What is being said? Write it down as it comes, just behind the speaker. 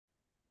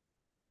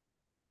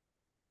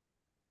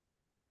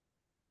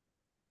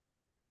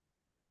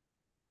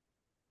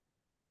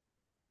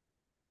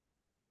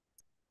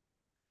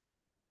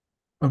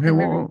Okay,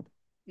 well,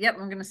 Yep,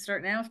 I'm going to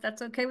start now if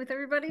that's okay with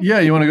everybody. yeah,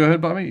 you want to go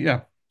ahead, Bobby?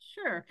 Yeah.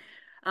 Sure.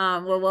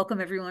 Well,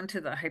 welcome everyone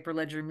to the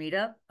Hyperledger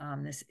meetup.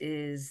 This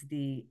is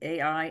the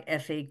AI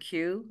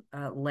FAQ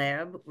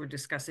lab. We're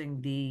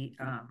discussing the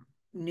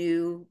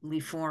newly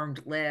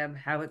formed lab,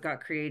 how it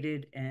got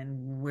created,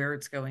 and where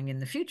it's going in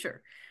the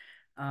future.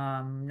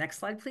 Next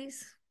slide,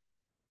 please.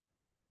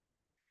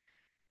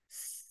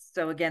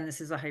 So again,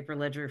 this is a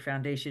Hyperledger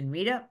Foundation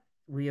meetup.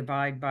 We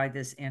abide by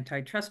this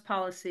antitrust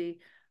policy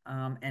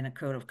and a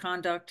code of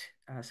conduct.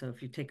 So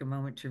if you take a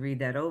moment to read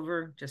that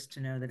over, just to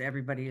know that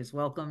everybody is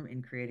welcome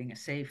in creating a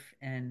safe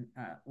and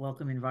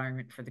welcome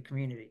environment for the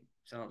community.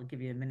 So I'll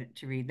give you a minute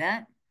to read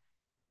that.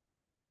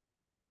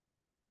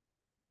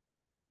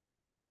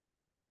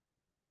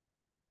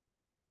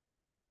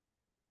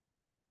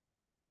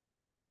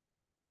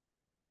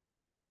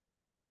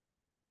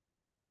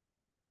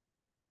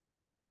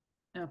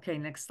 Okay,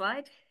 next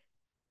slide.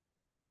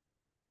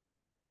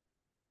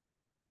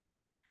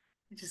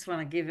 I just want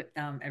to give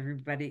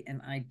everybody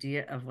an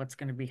idea of what's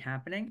going to be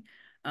happening.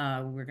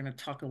 We're going to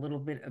talk a little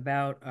bit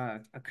about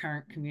a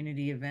current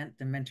community event,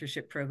 the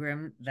mentorship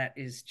program that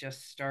is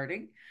just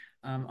starting.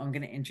 I'm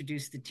going to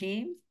introduce the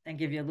team and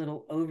give you a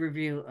little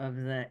overview of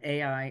the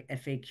AI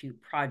FAQ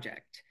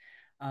project.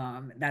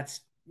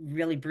 That's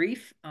really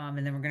brief,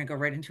 and then we're going to go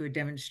right into a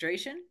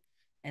demonstration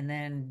and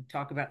then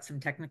talk about some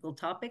technical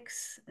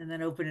topics and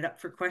then open it up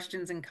for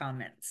questions and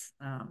comments.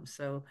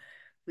 So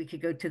we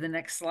could go to the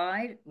next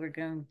slide. We're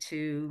going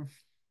to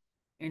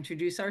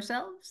introduce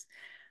ourselves.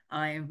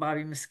 I am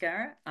Bobbi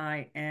Muscara.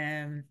 I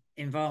am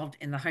involved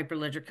in the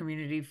Hyperledger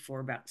community for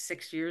about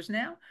 6 years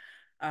now.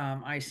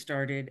 I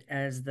started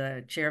as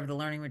the chair of the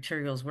Learning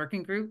Materials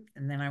Working Group,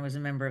 and then I was a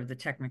member of the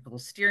Technical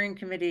Steering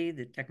Committee,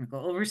 the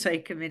Technical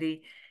Oversight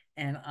Committee,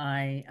 and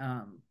I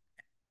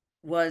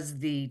was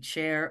the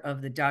chair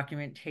of the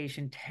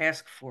documentation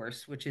task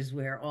force, which is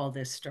where all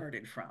this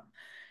started from.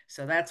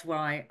 So that's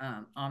why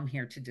I'm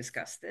here to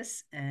discuss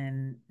this.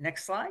 And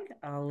next slide,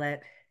 I'll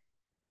let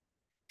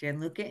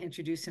Gianluca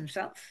introduce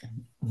himself.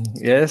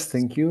 Yes,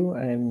 thank you.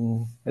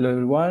 Hello,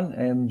 everyone.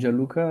 I'm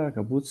Gianluca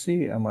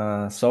Capuzzi. I'm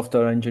a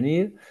software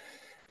engineer.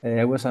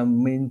 I was a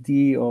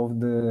mentee of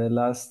the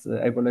last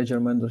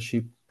Hyperledger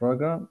mentorship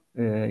program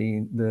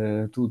in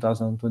the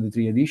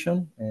 2023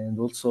 edition, and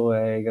also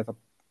I got a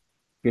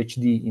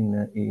PhD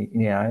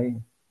in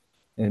AI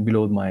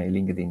below my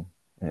LinkedIn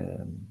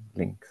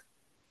link.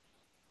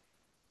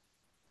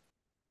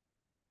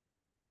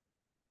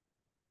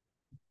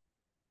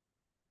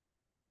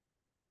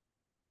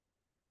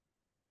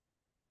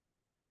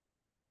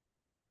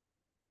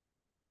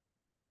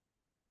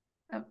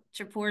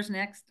 Tripur's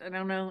next. I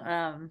don't know.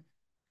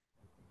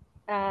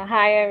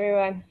 Hi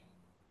everyone.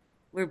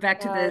 We're back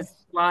to Uh, the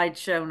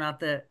slideshow,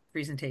 not the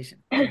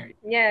presentation. There you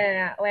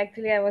yeah, oh,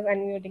 actually I was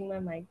unmuting my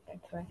mic,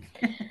 that's why.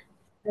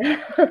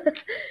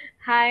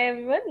 Hi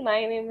everyone,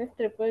 my name is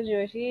Tripur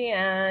Joshi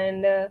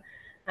and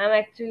I'm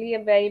actually a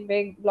very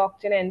big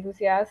blockchain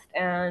enthusiast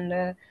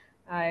and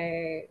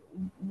I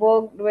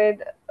worked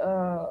with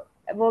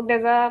worked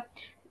as a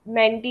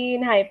mentee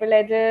in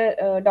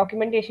Hyperledger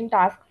documentation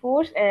task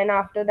force, and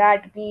after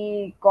that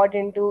we got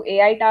into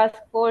AI task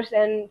force,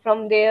 and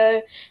from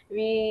there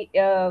we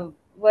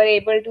were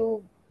able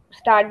to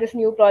start this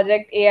new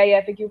project, AI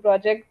FAQ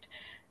project,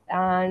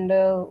 and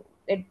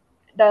it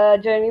the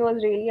journey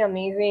was really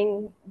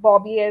amazing.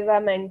 Bobby is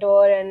our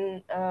mentor,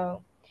 and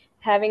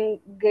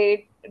having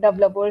great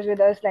developers with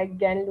us like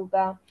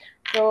Gianluca.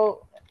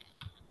 So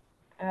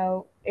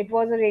it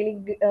was a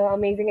really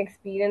amazing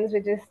experience,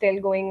 which is still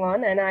going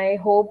on, and I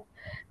hope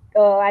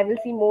I will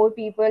see more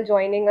people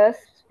joining us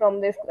from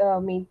this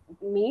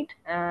meet.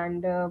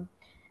 And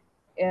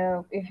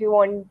if you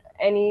want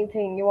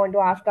anything you want to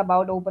ask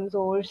about open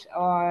source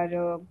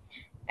or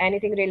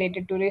anything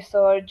related to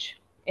research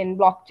in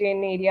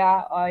blockchain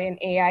area or in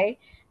AI,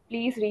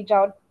 please reach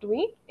out to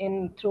me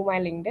in through my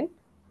LinkedIn.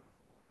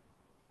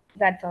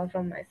 That's all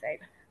from my side.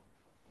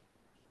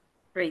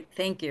 Great,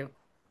 thank you.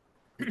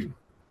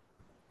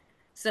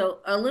 So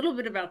a little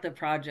bit about the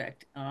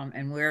project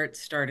and where it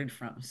started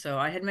from. So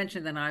I had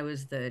mentioned that I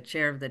was the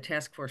chair of the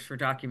task force for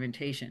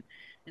documentation.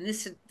 And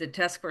the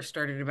task force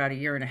started about a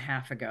year and a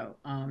half ago.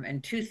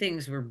 And two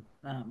things were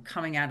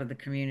coming out of the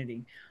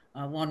community.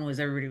 One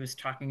was everybody was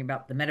talking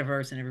about the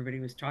metaverse and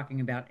everybody was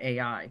talking about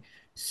AI.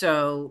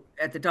 So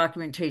at the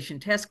documentation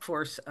task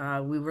force,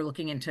 we were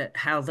looking into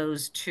how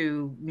those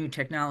two new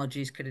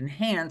technologies could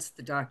enhance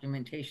the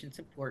documentation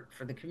support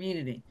for the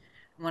community.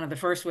 One of the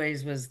first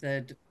ways was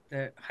the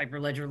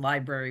Hyperledger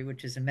library,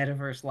 which is a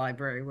metaverse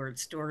library where it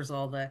stores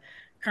all the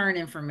current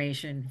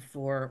information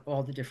for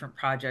all the different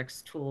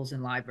projects, tools,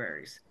 and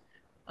libraries.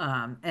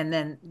 And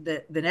then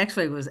the next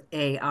way was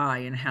AI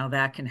and how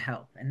that can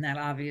help. And that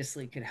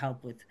obviously could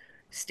help with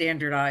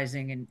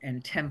standardizing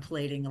and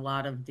templating a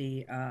lot of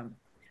the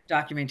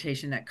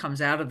documentation that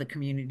comes out of the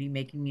community,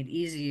 making it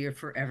easier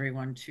for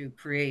everyone to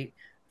create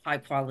high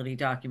quality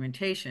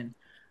documentation.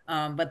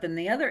 But then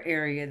the other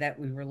area that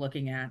we were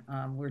looking at,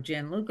 where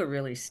Gianluca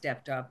really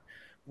stepped up,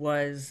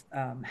 was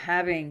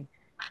having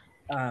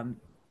um,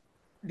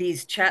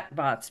 these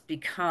chatbots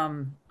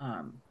become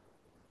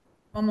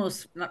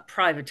almost not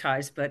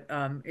privatized, but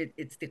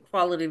it's the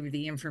quality of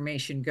the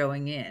information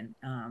going in.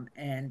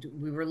 And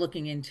we were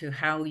looking into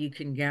how you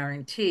can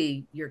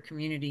guarantee your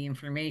community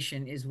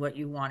information is what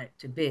you want it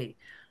to be.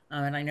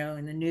 And I know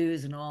in the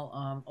news and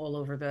all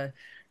over the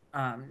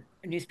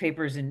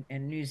newspapers and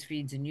news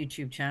feeds and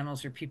YouTube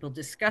channels are people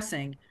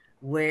discussing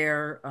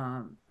where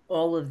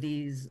all of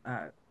these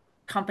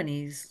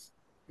companies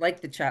like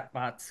the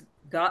chatbots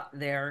got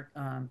their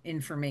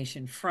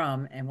information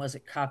from, and was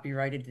it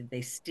copyrighted? Did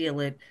they steal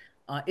it?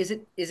 Is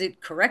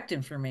it correct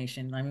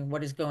information? I mean,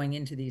 what is going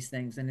into these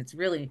things? And it's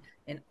really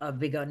a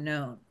big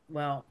unknown.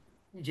 Well,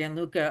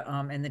 Gianluca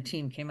and the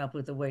team came up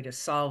with a way to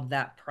solve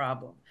that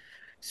problem.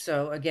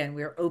 So again,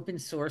 we're open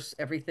source.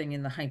 Everything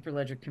in the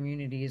Hyperledger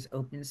community is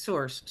open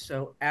source.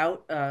 So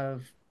out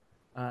of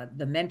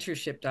the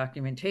mentorship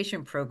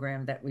documentation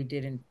program that we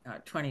did in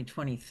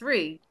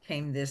 2023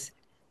 came this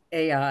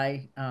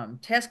AI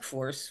task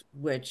force,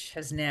 which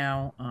has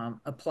now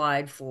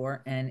applied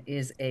for and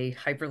is a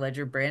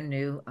Hyperledger brand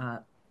new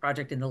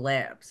project in the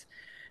labs.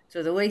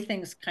 So the way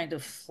things kind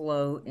of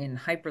flow in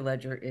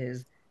Hyperledger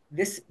is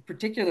this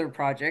particular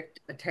project,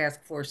 a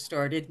task force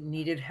started,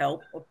 needed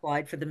help,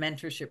 applied for the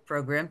mentorship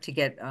program to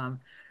get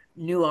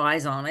new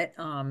eyes on it.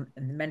 And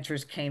the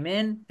mentors came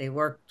in, they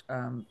worked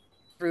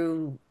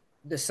through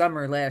the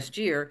summer last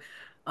year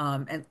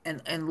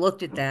and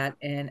looked at that,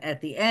 and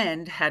at the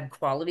end had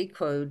quality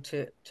code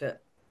to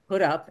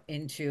put up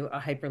into a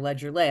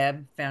Hyperledger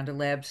lab, found a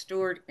lab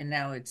stored, and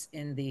now it's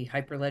in the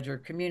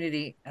Hyperledger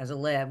community as a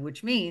lab,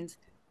 which means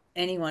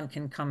anyone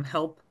can come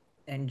help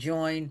and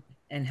join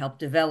and help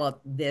develop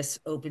this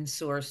open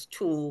source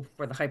tool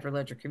for the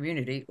Hyperledger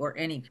community or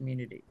any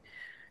community.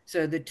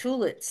 So the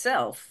tool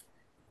itself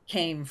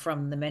came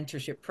from the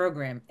mentorship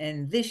program.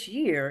 And this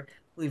year,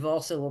 we've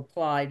also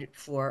applied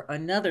for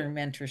another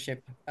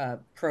mentorship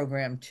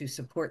program to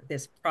support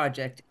this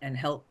project and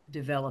help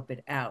develop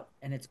it out.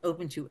 And it's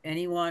open to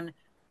anyone.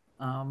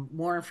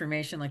 More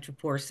information, like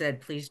Tripur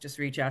said, please just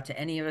reach out to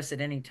any of us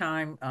at any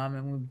time,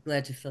 and we'll be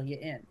glad to fill you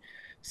in.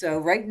 So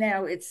right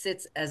now it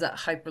sits as a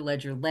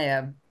Hyperledger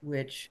lab,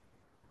 which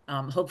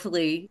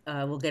hopefully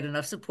we'll get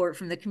enough support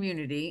from the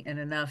community and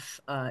enough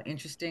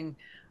interesting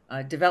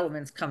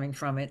developments coming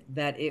from it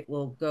that it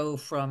will go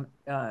from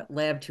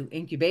lab to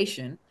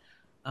incubation,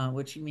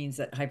 which means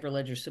that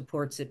Hyperledger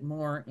supports it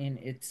more in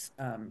its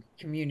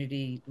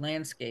community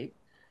landscape,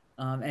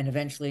 and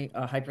eventually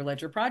a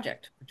Hyperledger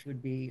project, which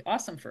would be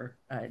awesome for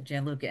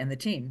Gianluca and the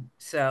team.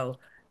 So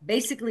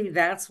basically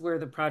that's where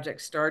the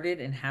project started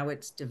and how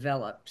it's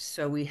developed.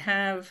 So we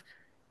have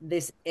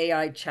this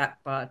AI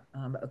chatbot,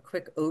 a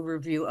quick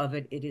overview of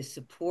it. It is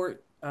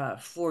support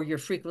for your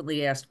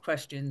frequently asked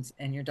questions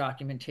and your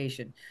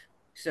documentation.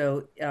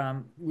 So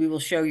we will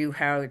show you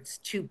how it's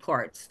two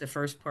parts. The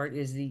first part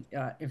is the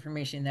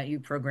information that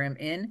you program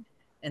in,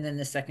 and then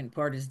the second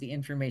part is the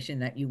information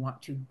that you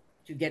want to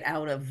get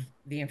out of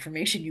the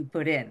information you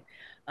put in.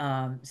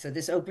 So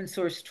this open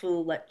source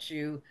tool lets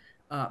you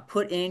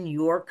put in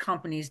your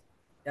company's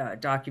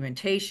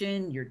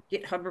documentation, your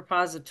GitHub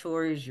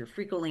repositories, your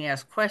frequently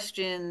asked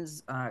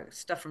questions,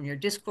 stuff from your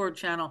Discord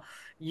channel.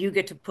 You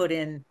get to put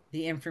in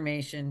the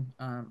information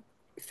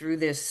through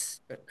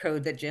this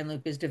code that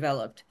Gianluca has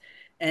developed,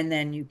 and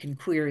then you can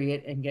query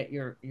it and get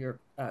your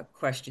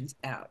questions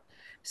out.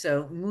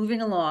 So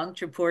moving along,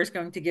 Tripur is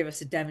going to give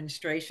us a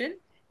demonstration,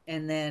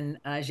 and then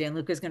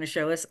Gianluca is going to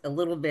show us a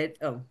little bit.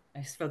 Oh,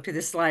 I spoke to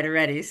this slide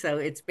already. So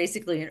it's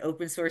basically an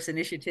open source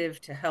initiative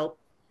to help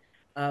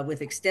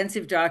with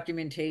extensive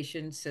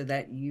documentation so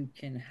that you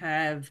can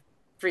have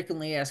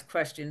frequently asked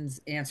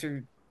questions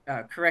answered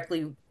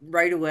correctly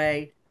right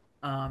away.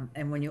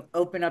 And when you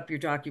open up your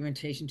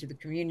documentation to the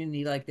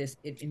community like this,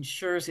 it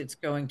ensures it's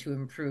going to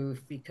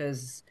improve,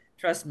 because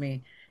trust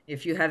me,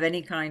 if you have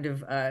any kind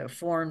of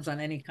forms on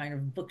any kind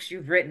of books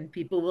you've written,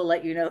 people will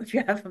let you know if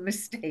you have a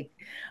mistake.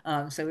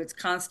 So it's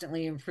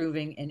constantly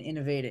improving and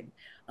innovating.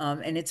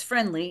 And it's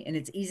friendly and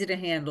it's easy to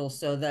handle,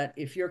 so that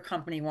if your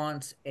company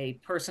wants a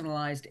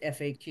personalized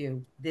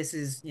FAQ, this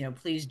is,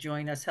 please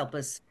join us, help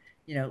us,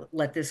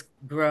 let this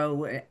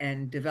grow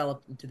and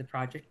develop into the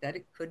project that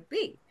it could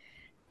be.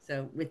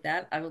 So with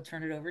that, I will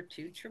turn it over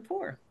to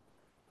Tripur.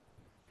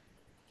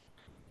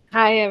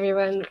 Hi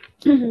everyone.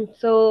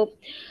 So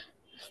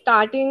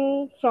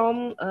starting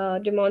from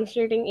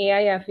demonstrating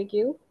AI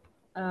FAQ,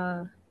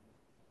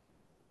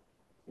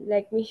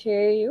 let me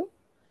share you.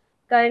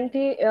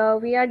 Currently,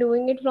 we are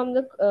doing it from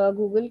the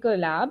Google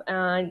Colab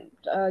and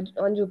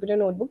on Jupyter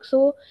Notebook.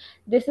 So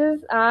this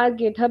is our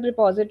GitHub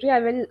repository. I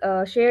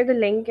will share the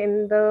link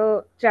in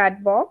the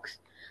chat box.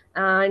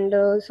 And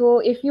so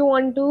if you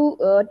want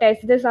to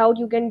test this out,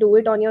 you can do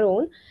it on your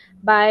own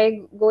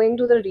by going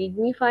to the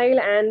README file,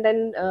 and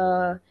then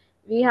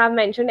we have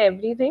mentioned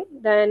everything.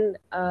 Then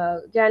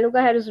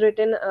Gianluca has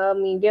written a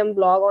Medium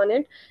blog on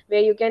it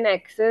where you can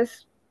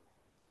access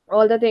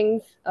all the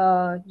things,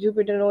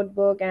 Jupyter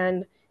Notebook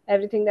and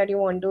everything that you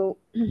want to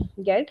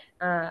get,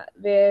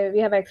 where we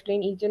have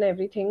explained each and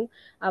everything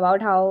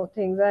about how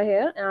things are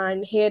here.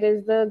 And here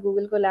is the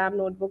Google Colab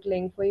notebook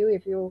link for you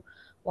if you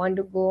want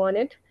to go on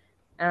it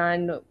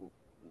and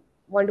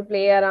want to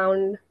play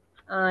around.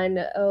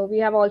 And we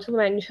have also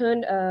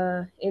mentioned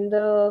in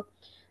the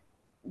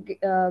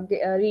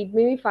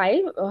readme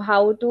file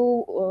how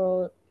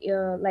to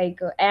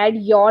add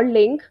your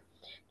link.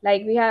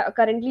 Like we are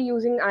currently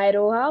using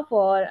iroha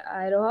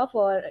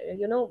for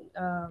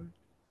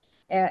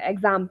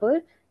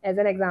example. As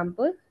an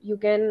example, you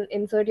can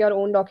insert your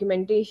own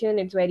documentation.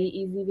 It's very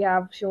easy. We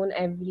have shown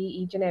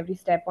each and every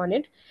step on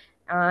it,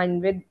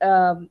 and with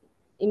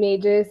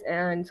images.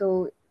 And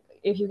so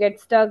if you get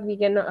stuck,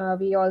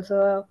 we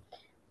also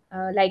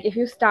like if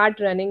you start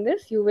running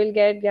this, you will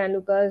get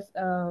Gianluca's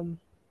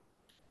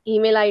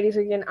email ID,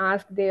 so you can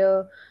ask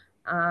there.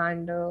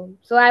 And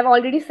so I've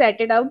already set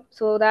it up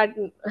so that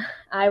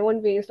I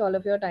won't waste all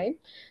of your time.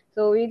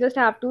 So we just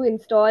have to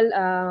install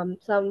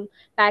some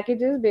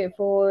packages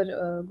before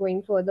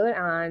going further,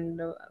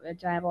 and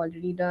which I have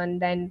already done.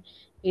 Then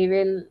we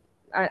will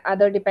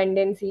other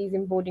dependencies,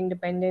 importing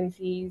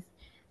dependencies.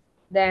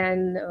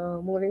 Then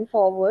moving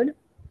forward,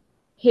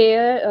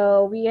 here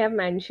we have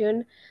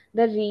mentioned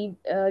the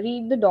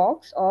read the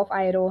docs of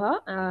Iroha.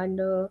 And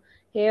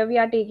here we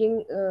are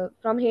taking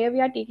from here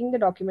we are taking the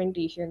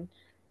documentation,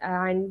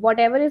 and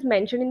whatever is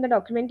mentioned in the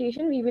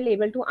documentation we will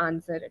able to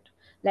answer it.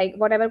 Like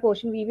whatever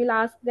question we will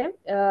ask them,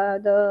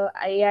 the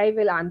AI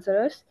will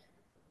answer us.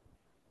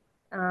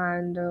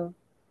 And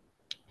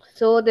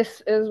so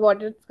this is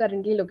what it's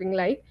currently looking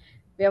like.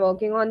 We are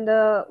working on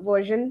the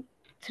version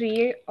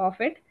 3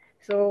 of it,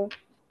 so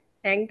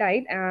hang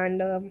tight.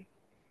 And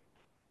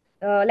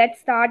let's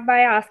start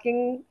by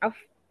asking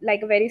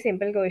like a very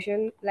simple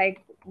question,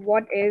 like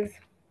what is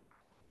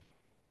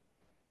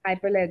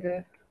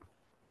Hyperledger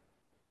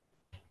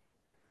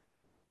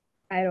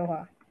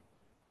Iroha?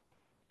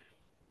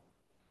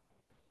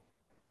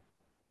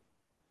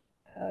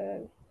 Uh,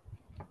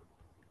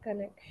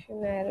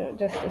 Connection error.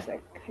 Just a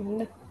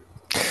second.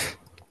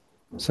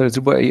 Sorry,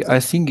 Tripur, I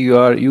think you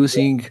are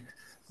using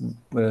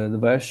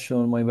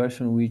my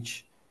version,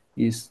 which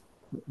is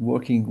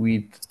working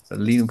with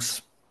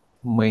Linux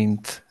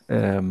Mint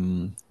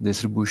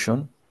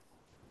distribution.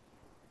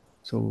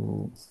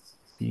 So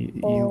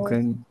you Oh,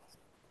 can.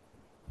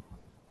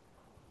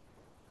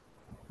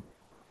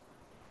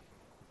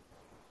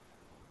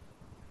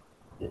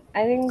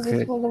 I think this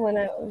Okay. was the one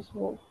I was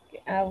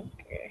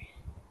okay.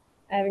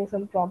 Having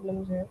some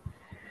problems here.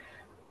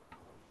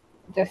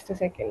 Just a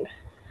second.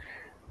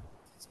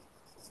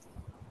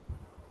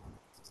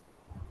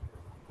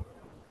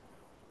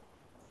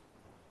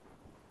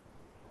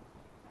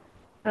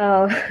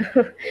 Oh,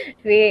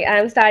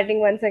 I'm starting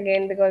once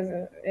again because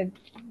it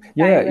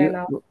Yeah, time ran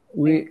out. I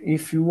think.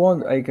 if you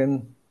want, I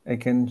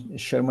can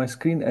share my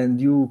screen and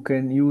you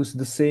can use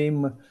the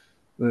same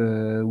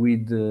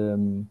with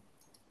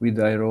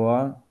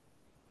Iroha.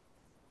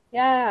 You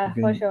Yeah,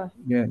 for can sure.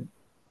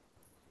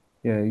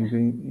 yeah, you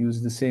can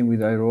use the same with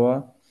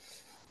Iroha.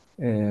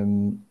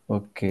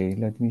 Okay,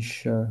 let me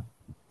share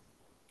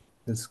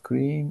the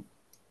screen.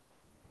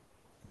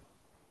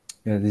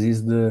 Yeah, this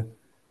is the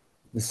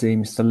same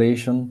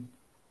installation.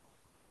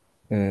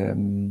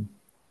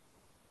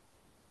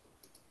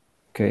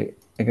 Okay,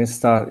 I can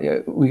start. Yeah,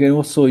 we can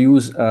also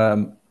use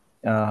a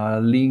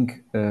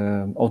link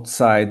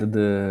outside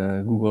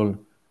the Google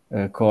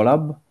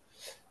Colab,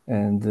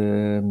 and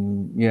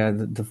yeah,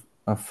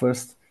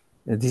 first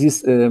this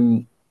is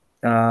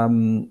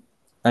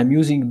I'm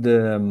using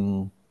the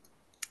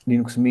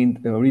Linux Mint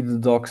read the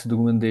docs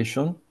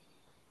documentation.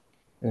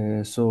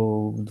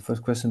 So the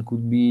first question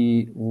could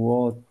be,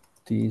 what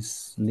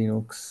is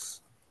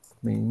Linux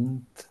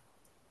Mint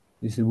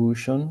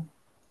distribution?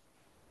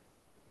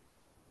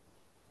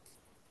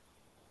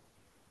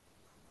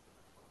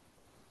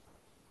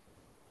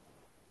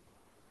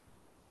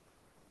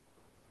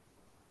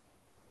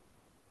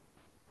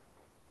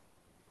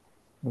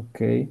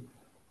 Okay.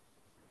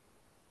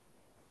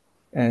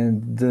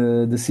 And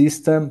the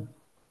system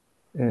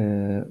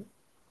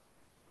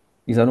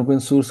is an open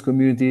source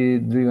community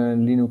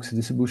driven Linux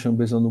distribution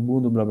based on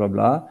Ubuntu, blah, blah,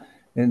 blah.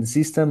 And the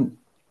system,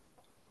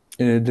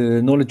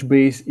 the knowledge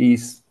base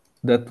is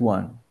that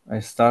one.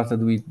 I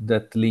started with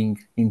that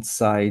link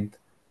inside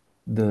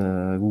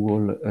the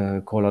Google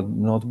Colab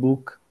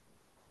notebook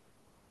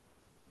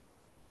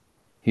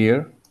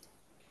here.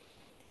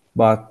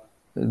 But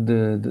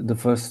the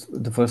first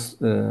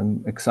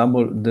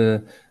example,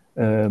 the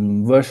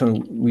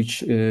version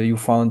which you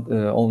found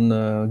on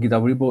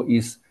GitHub repo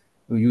is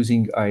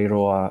using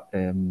Iroha,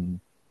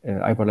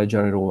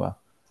 Hyperledger Iroha.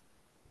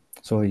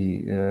 So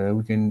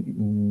we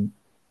can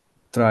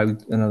try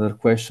with another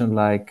question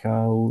like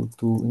how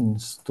to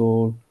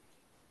install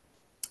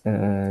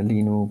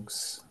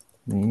Linux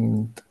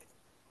Mint.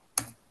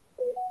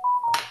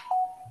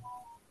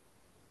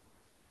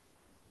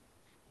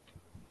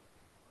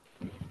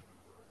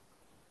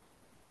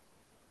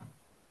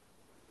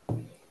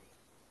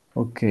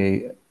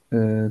 Okay,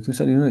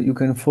 you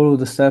can follow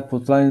the step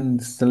outlined in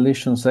the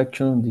installation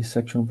section. This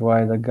section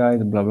provides a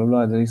guide, blah, blah,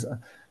 blah. There is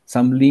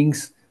some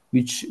links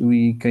which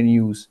we can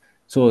use.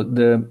 So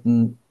the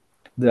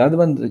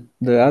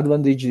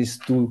advantage is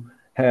to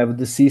have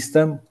the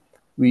system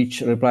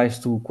which replies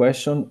to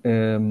question,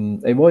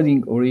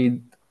 avoiding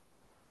read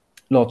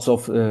lots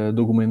of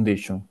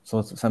documentation.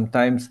 So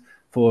sometimes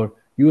for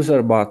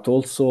user, but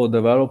also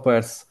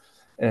developers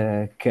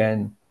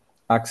can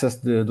access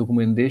the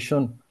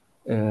documentation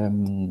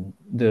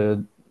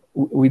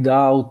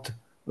without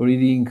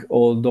reading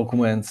all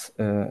documents.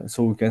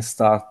 So we can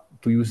start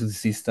to use the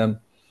system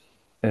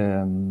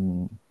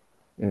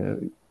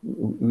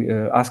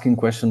asking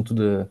question to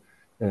the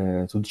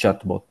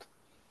chatbot.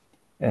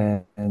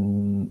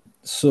 And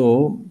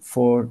so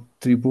for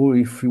Tripur,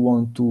 if you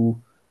want to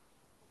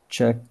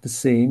check the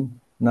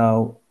same,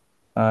 now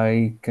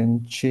I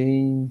can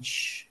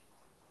change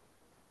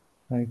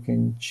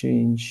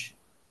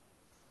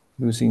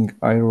using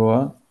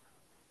IROA.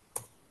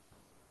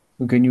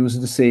 We can use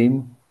the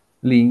same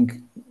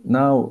link.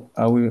 Now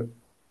I will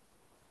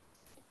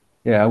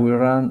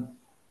run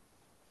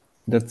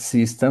that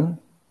system.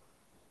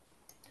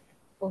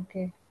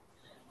 Okay.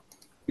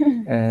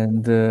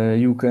 And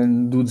you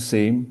can do the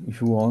same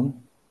if you want.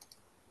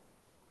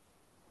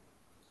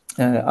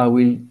 I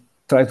will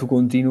try to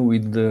continue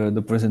with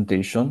the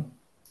presentation.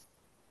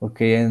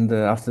 Okay, and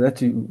after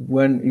that,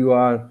 when you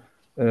are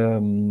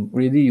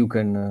ready, you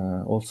can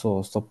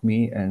also stop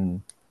me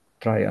and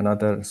try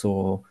another,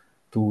 so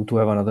to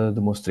have another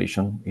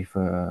demonstration if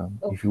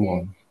you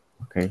want.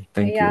 Okay,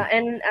 thank you. Yeah,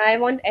 and I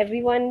want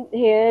everyone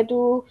here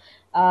to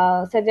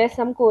suggest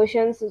some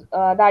questions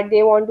that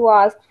they want to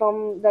ask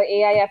from the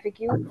AI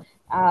FAQ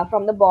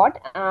from the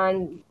bot,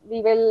 and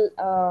we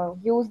will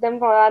use them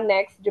for our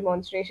next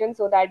demonstration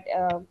so that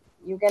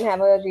you can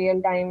have a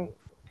real time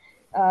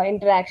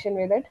interaction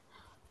with it.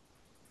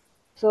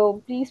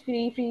 So please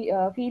feel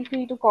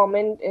free to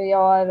comment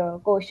your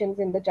questions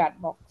in the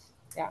chat box.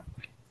 Yeah.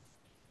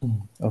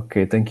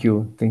 Okay, thank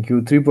you,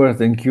 Tripur,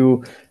 thank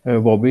you,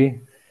 Bobbi,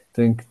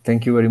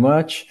 thank you very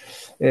much.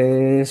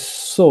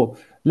 So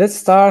let's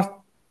start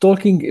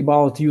talking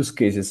about use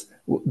cases.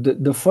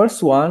 The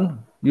first one,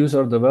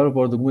 user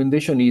developer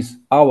documentation, is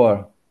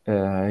our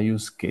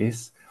use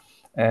case,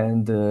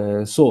 and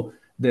so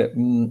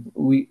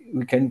we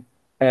can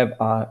have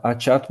a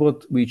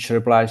chatbot which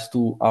replies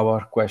to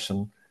our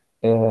question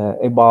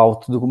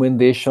about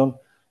documentation,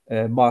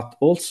 but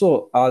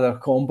also other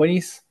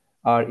companies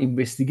are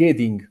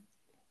investigating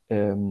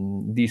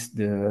these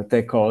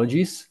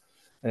technologies.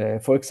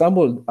 For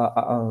example,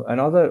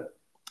 another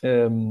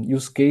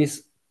use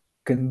case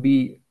can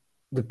be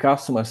the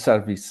customer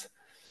service.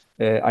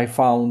 I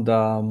found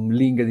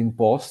LinkedIn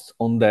post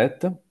on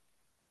that,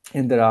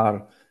 and there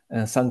are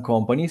some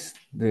companies.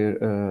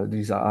 There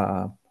is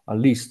a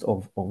list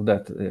of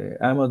that: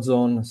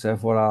 Amazon,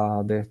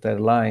 Sephora, Delta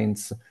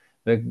Airlines,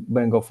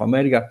 Bank of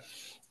America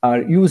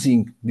are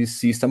using this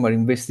system, are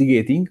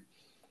investigating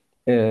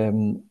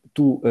to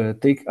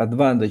take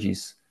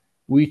advantages,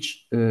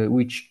 which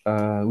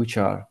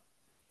are,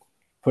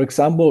 for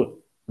example,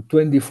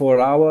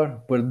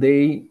 24-hour per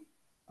day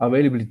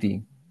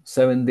availability,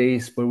 7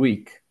 days per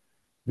week,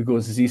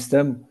 because the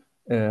system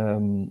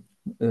do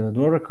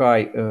not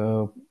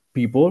require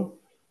people,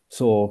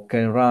 so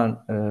can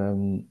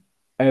run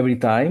every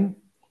time,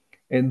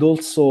 and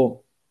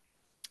also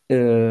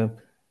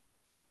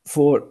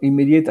for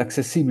immediate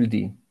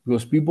accessibility,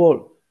 because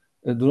people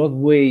do not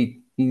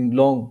wait in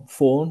long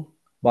phone,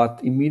 but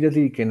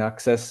immediately can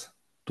access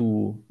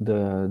to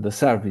the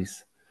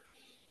service.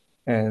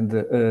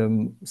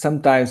 And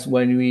sometimes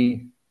when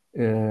we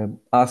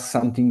ask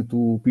something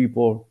to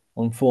people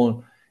on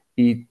phone,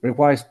 it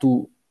requires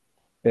to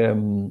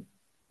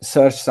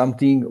search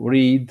something,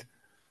 read,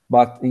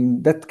 but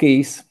in that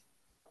case,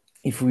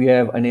 if we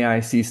have an AI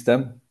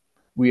system,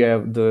 we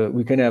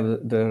can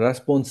have the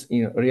response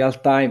in real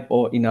time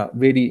or in a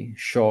very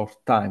short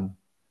time.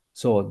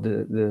 So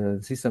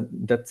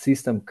that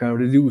system can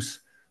reduce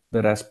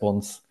the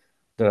response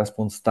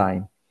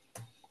time.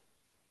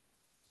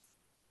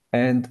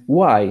 And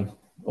why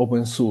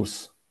open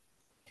source?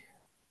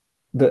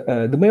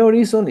 The main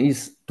reason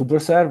is to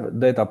preserve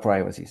data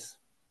privacy,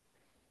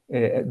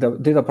 the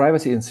data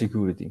privacy and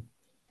security,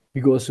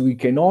 because we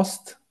can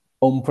host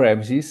on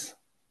premises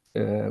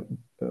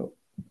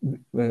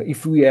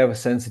if we have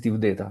sensitive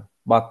data,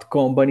 but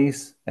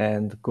companies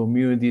and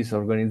communities,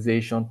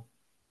 organizations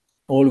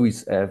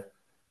always have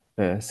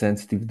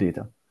sensitive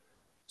data.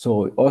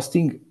 So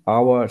hosting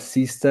our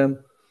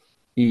system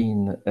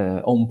in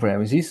on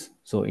premises,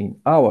 so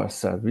in our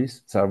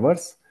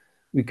servers,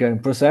 we can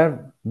preserve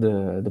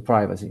the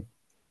privacy.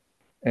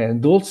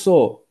 And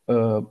also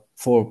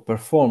for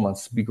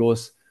performance,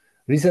 because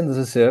recent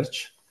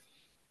research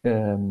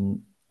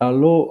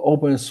allow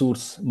open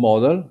source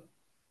model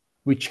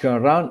which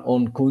can run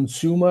on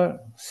consumer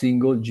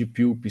single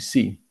GPU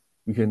PC.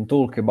 We can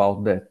talk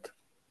about that.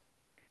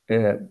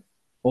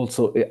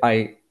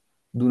 I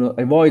do not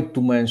avoid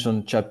to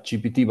mention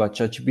ChatGPT, but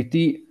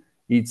ChatGPT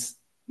is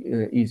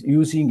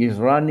is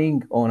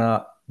running on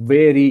a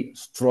very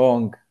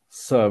strong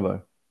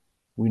server,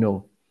 we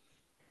know,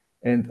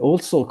 and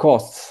also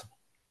costs,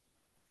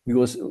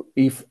 because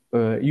if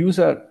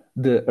user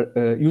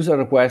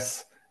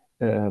requests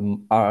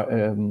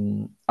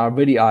are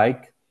very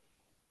high,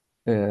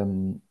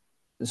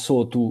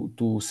 so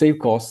to save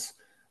costs,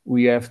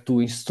 we have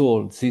to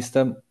install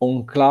system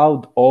on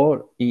cloud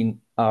or in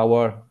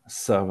our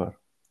server.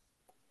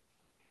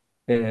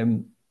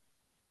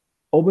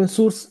 Open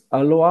source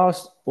allows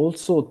us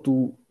also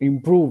to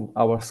improve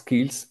our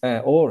skills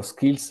or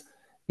skills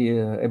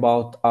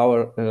about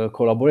our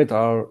collaborator,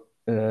 our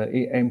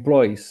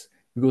employees,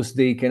 because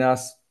they can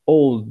ask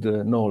all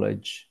the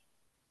knowledge,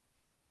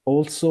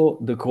 also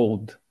the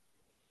code.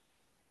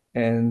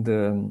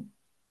 And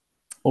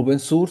open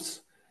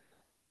source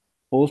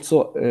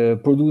also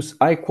produce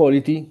high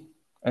quality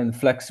and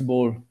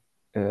flexible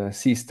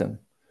system,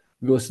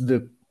 because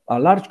a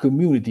large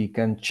community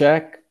can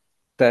check,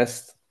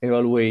 test,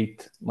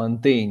 evaluate,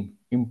 maintain,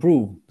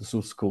 improve the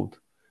source code.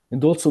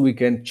 And also we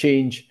can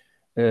change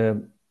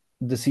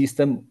the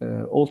system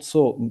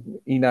also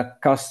in a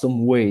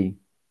custom way.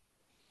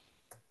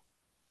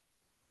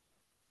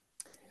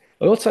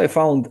 Also, I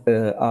found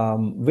a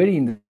very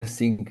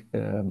interesting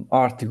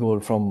article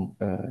from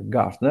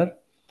Gartner,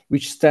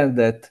 which states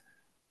that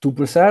to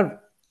preserve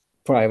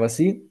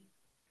privacy,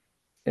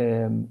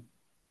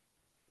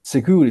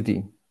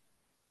 security,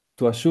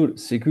 to assure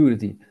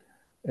security,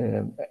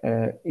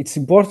 it's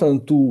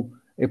important to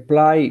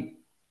apply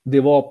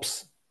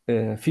DevOps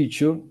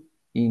feature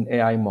in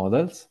AI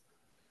models.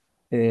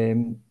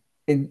 And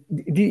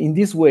in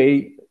this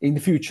way, in the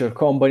future,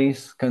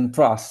 companies can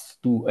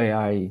trust to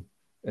AI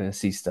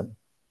system.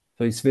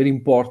 So it's very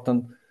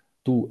important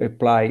to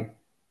apply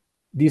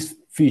this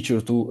feature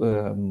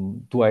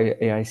to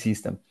AI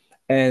system.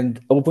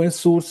 And open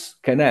source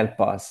can help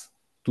us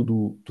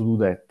to do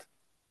that.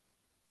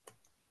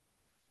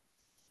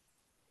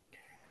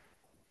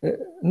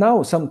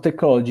 Now, some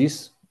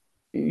technologies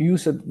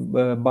used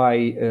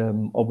by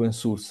open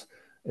source.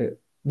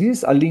 This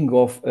is a link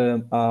of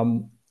a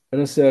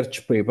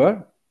research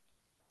paper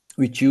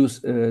which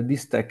use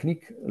this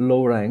technique,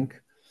 low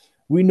rank.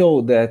 We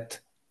know that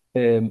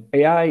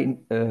AI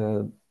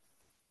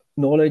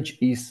knowledge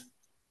is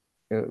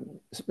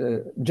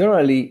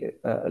generally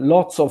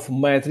lots of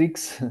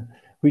metrics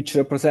which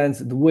represents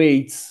the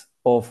weights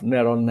of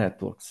neural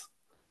networks.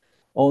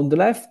 On the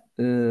left,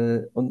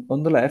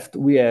 on the left,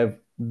 we have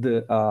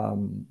the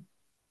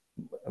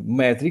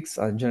matrix,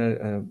 a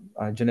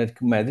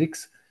genetic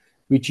matrix,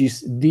 which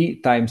is D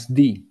times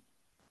D.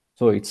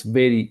 So it's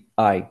very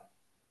high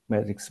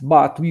matrix.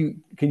 But we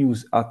can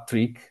use a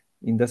trick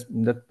in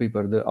that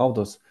paper. The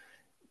authors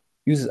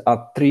use a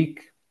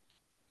trick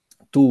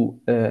to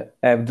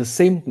have the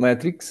same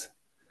matrix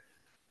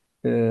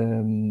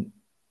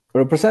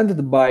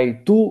represented by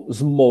two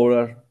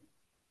smaller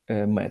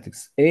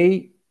matrices.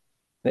 A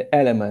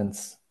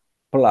elements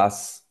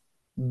plus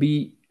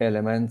B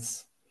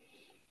elements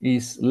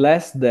is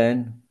less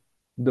than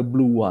the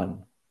blue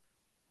one.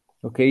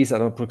 Okay, it's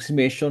an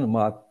approximation,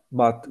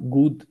 but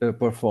good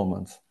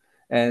performance.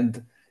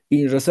 And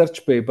in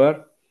research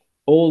paper,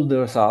 all the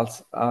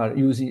results are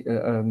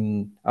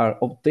are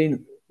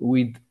obtained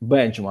with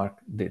benchmark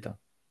data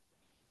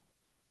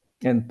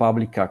and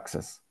public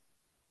access.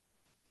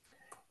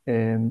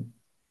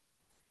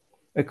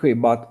 Okay,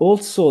 but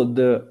also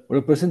the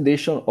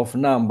representation of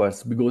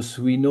numbers, because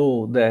we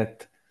know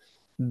that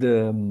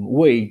the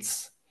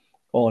weights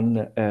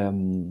on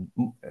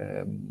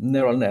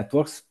neural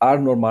networks are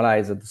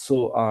normalized,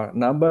 so are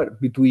number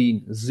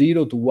between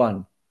 0 to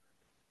 1.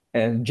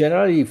 And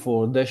generally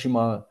for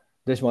decimal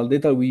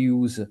data we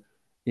use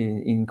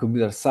in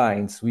computer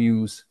science, we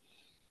use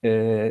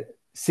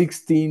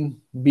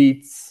 16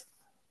 bits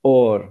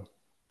or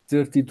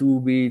 32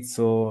 bits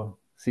or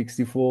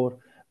 64,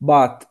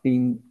 but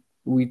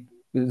with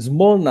a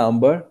small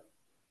number,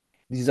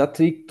 this is a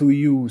trick to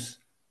use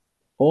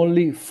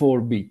only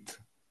 4-bit.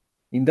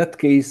 In that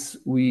case,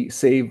 we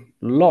save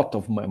a lot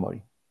of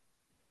memory.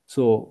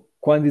 So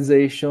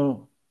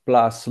quantization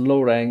plus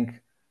low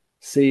rank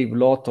save a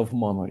lot of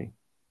memory.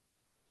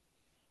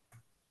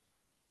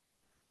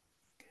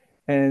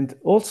 And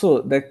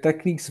also the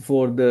techniques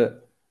for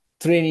the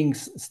training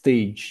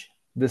stage.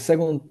 The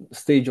second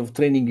stage of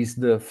training is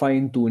the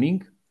fine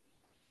tuning.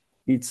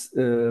 It's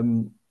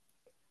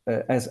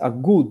has a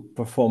good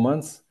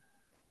performance.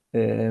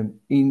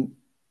 In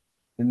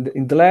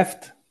the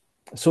left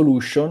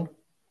solution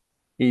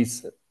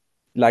is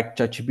like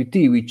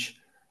ChatGPT, which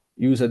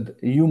used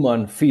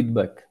human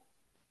feedback,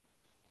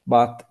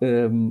 but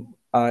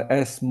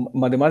as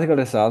mathematical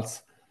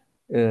results,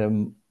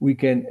 we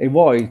can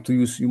avoid to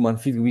use human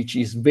feedback, which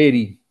is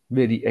very,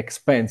 very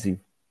expensive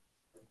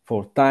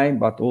for time,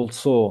 but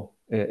also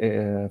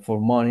for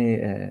money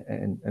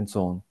and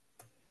so on.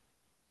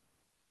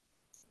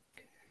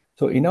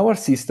 So in our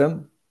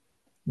system,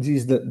 this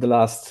is the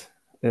last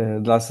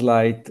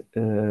slide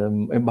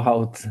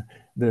about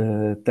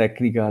the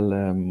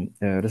technical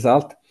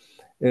result.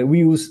 We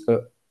use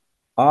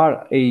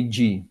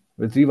RAG,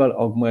 retrieval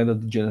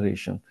augmented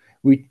generation,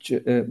 which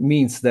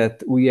means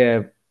that we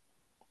have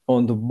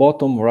on the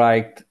bottom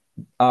right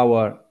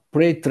our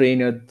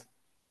pre-trained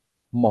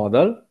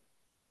model,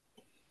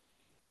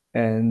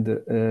 and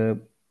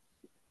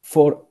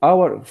for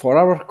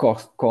our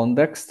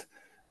context,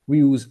 we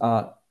use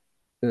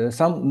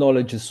some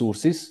knowledge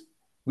sources,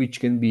 which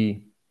can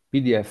be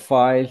PDF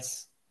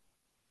files,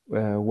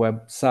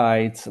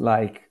 websites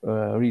like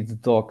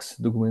Read Docs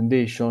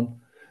documentation,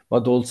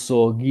 but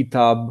also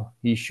GitHub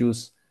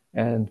issues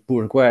and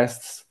pull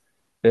requests,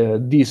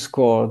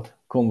 Discord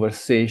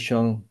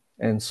conversation,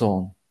 and so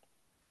on.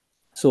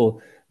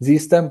 So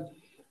system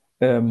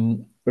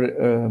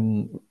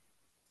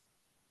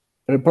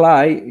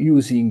reply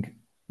using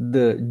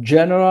the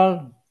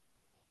general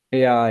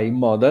AI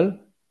model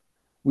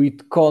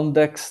with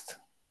context,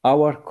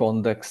 our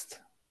context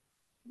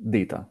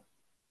data.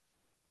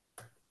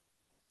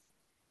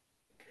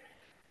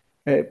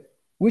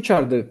 Which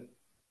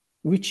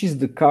is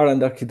the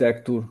current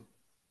architecture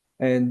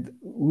and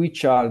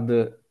which are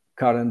the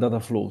current data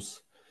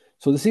flows?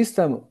 So the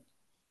system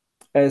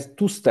has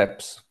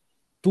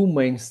two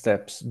main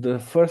steps. The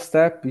first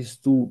step is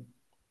to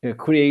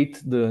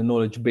create the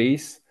knowledge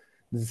base.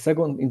 In the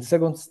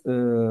second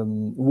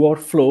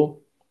workflow,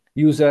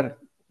 user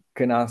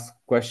can ask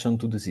question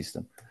to the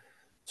system.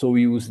 So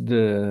we use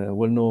the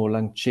well-known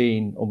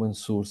LangChain open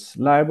source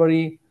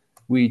library,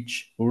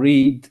 which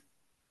read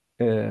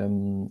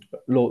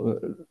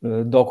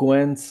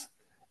documents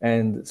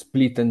and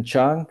split and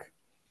chunk,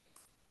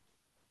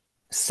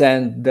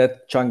 send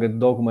that chunked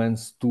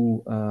documents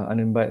to an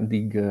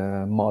embedding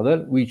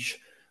model, which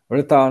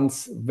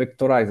returns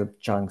vectorized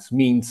chunks,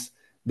 means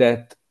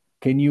that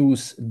can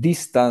use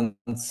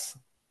distance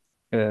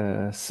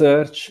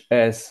search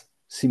as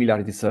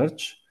similarity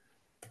search.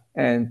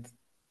 And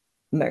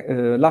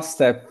last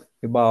step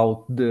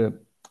about the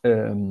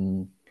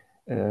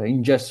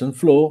ingestion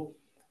flow,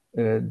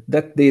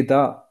 that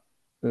data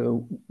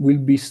will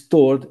be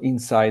stored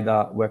inside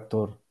a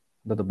vector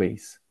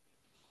database.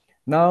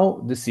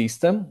 Now the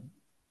system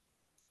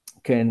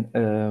can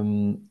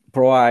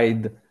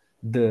provide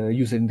the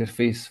user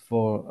interface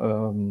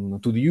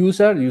to the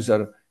user.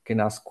 User can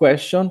ask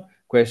question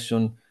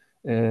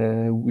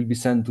will be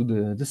sent to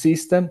the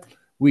system,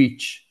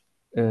 which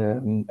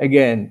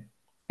again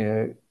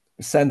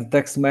send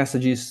text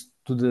messages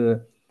to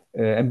the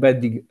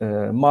embedding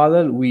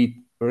model.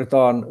 We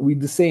return with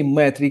the same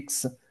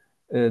metrics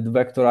the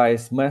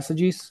vectorized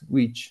messages,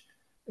 which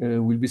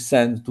will be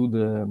sent to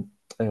the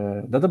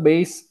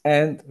database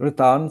and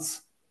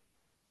returns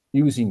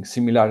using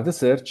similarity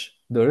search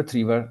the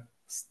retriever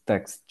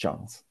text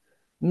chunks.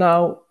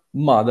 Now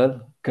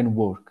model can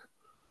work.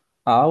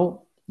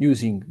 How?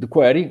 Using the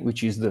query,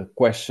 which is the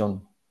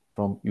question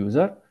from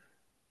user,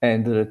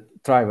 and the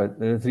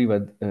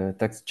retrieved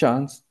text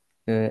chunks,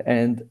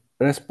 and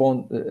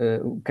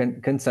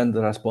can send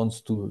the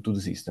response to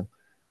the system.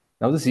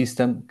 Now the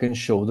system can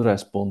show the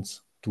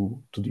response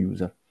to the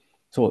user.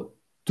 So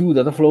two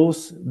data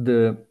flows,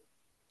 the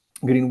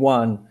green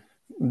one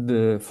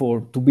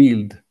to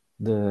build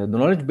the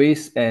knowledge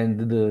base,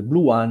 and the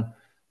blue one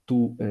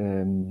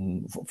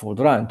for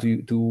the run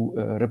to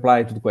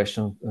reply to the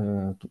question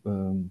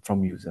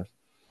from user.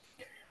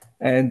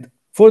 And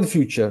for the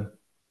future,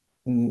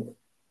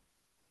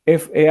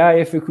 if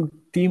AI FAQ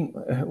team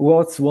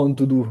what want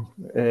to do?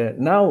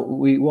 Now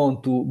we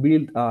want to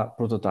build a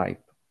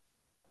prototype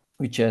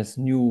which has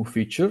new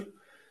features.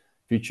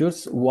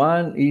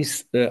 One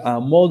is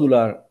a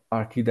modular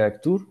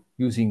architecture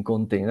using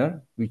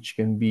container, which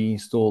can be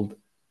installed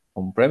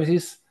on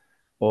premises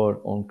or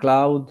on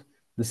cloud,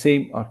 the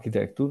same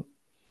architecture,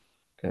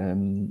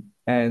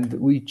 and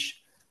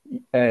which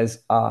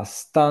has a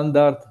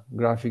standard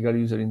graphical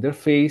user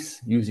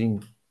interface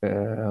using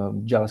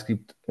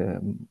JavaScript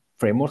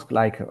framework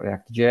like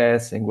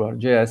React.js,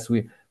 AngularJS.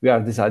 We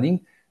are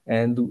deciding,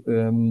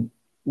 and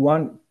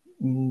one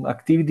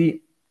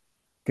activity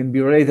can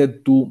be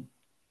related to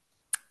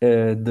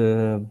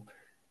the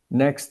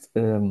next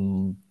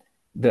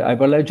the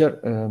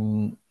Hyperledger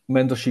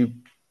mentorship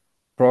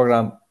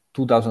program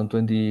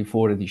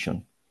 2024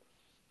 edition.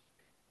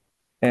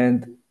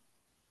 And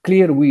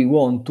clear we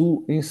want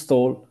to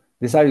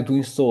decided to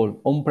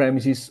install on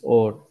premises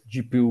or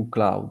GPU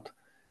cloud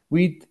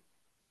with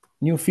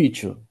new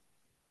feature,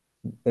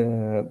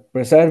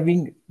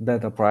 preserving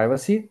data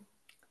privacy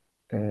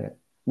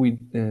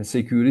with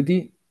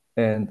security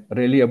and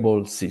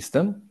reliable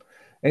system,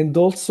 and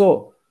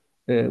also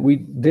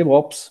with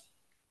DevOps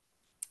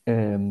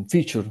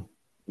feature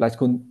like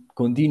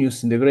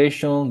continuous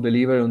integration,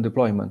 delivery, and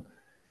deployment.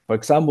 For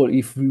example,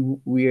 if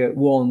we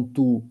want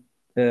to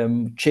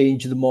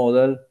change the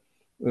model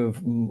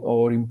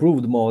or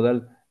improve the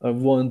model,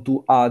 want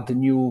to add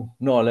new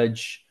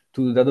knowledge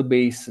to the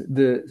database,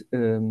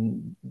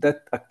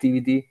 that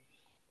activity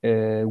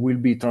will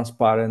be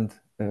transparent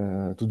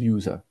to the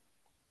user.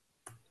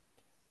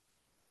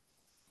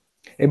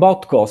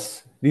 About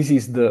costs, this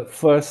is the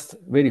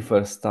very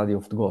first study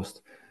of the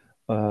cost.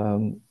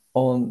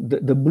 On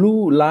the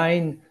blue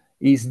line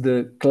is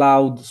the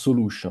cloud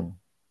solution.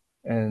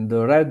 and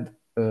the red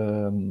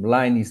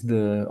line is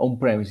the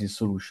on-premises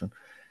solution.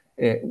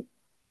 If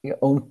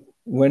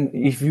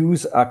you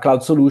use a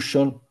cloud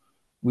solution,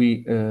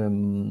 we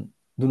do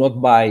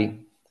not buy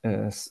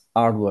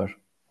hardware.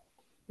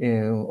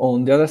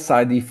 On the other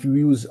side, if you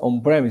use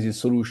on-premises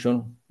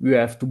solution, you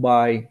have to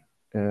buy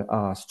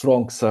a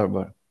strong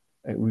server.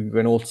 We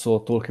can also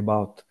talk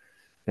about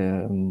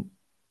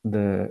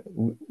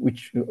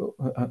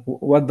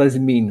what does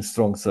it mean,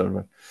 strong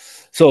server.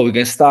 So we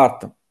can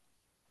start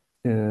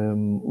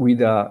with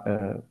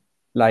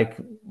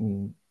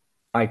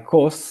high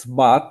costs,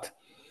 but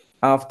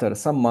after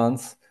some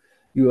months,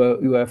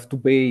 you have to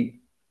pay.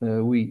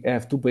 We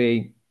have to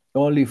pay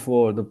only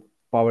for the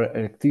power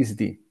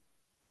electricity,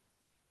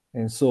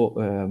 and so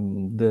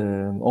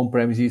the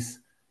on-premises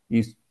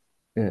is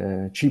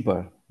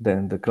cheaper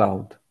than the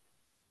cloud.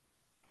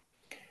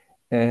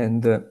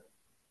 And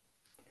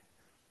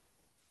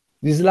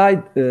this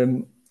slide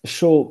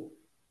show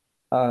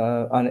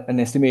an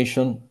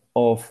estimation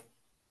of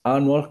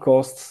annual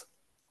costs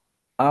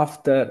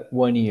after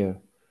 1 year.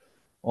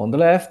 On the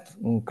left,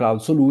 on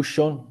cloud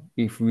solution,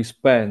 if we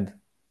spend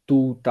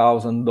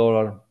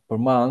 $2,000 per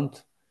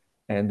month,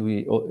 and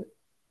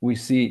we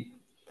saw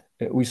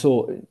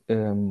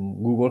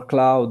Google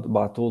Cloud,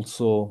 but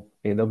also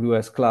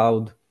AWS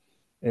Cloud,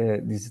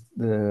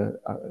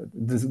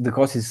 the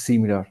cost is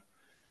similar.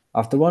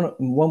 After 1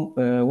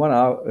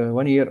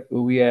 year,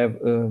 we have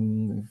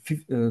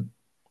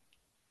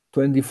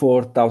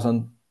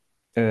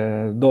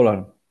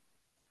 $24,000.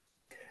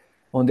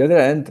 On the other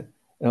hand,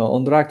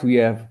 on the right, we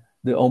have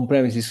the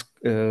on-premises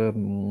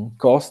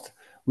cost.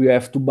 We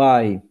have to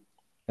buy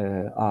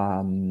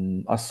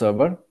a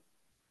server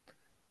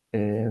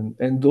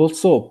and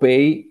also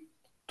pay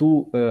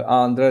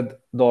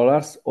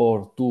 $200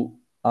 or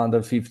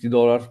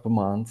 $250 per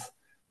month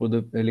for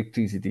the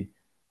electricity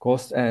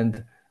cost,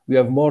 and we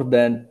have more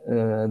than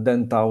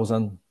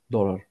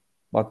 $10,000,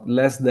 but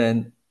less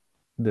than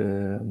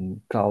the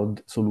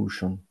cloud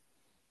solution.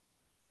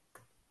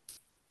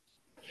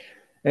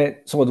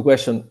 So the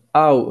question,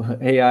 how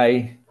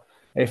AI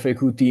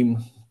FAQ team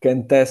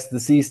can test the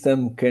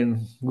system,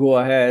 can go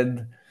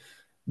ahead.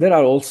 There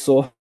are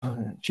also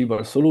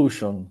cheaper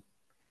solutions.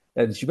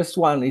 The cheapest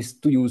one is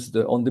to use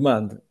the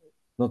on-demand,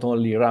 not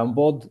only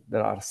RunPod.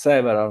 There are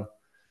several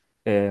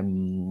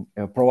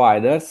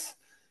providers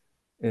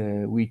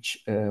where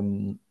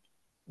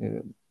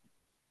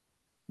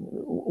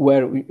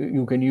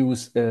you can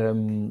use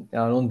an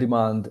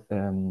on-demand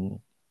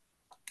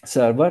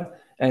server,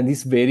 and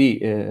it's very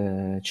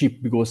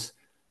cheap because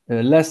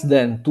less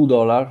than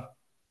 $2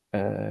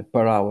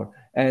 per hour.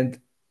 And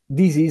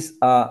this is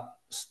a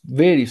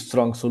very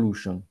strong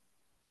solution,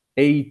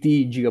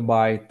 80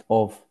 gigabyte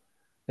of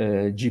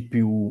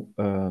GPU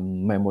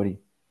memory.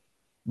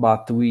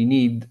 But we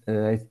need,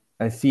 I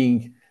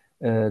think,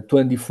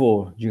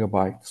 24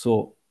 gigabytes,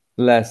 so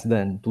less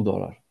than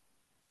 $2.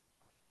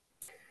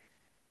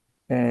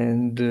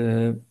 And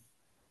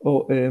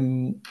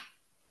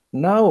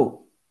now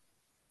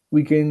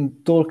we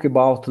can talk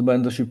about the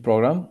mentorship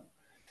program.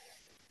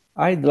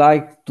 I'd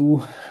like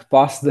to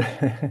pass the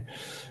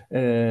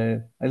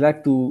I'd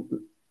like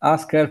to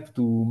ask help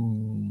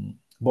to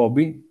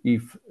Bobbi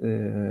if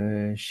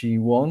she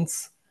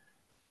wants.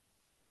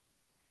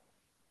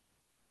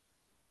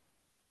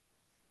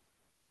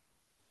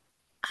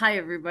 Hi,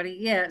 everybody.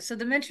 Yeah, so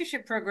the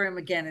mentorship program,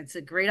 again, it's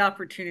a great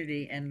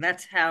opportunity, and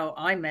that's how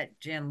I met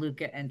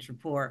Gianluca and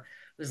Tripur,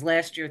 was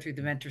last year through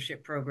the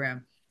mentorship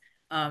program.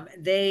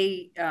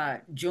 They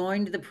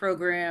joined the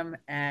program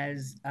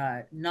as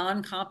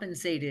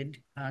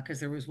non-compensated because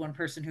there was one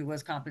person who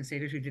was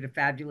compensated who did a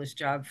fabulous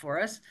job for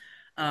us,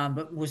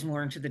 but was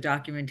more into the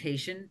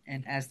documentation.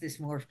 And as this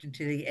morphed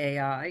into the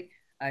AI,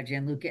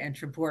 Gianluca and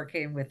Tripur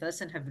came with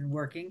us and have been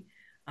working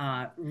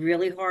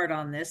really hard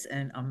on this,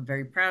 and I'm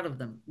very proud of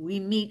them. We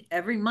meet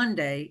every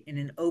Monday in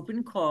an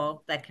open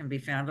call that can be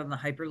found on the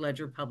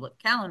Hyperledger public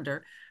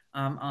calendar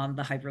on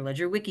the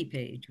Hyperledger wiki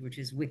page, which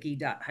is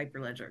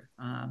wiki.hyperledger.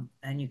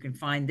 And you can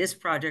find this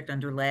project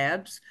under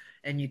labs,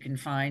 and you can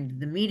find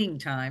the meeting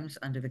times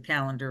under the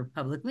calendar of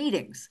public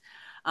meetings.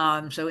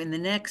 So in the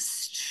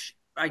next,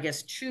 I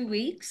guess, 2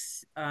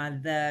 weeks,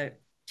 the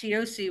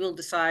TOC will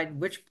decide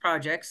which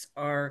projects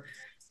are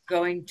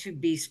going to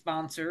be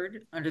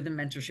sponsored under the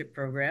mentorship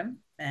program,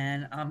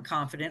 and I'm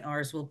confident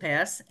ours will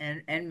pass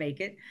and make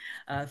it,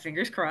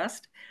 fingers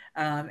crossed.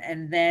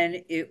 And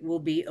then it will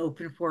be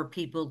open for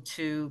people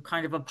to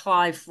kind of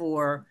apply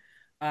for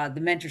the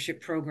mentorship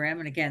program.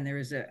 And again, there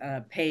is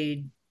a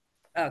paid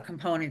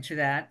component to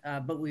that,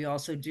 but we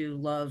also do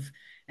love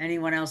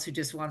anyone else who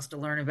just wants to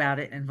learn about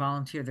it and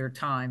volunteer their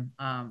time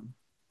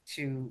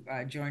to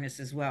join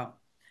us as well.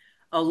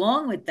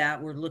 Along with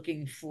that, we're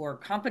looking for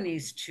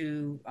companies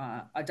to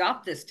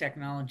adopt this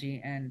technology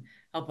and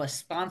help us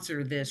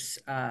sponsor this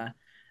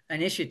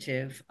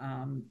initiative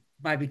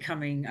by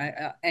becoming,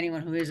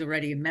 anyone who is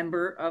already a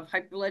member of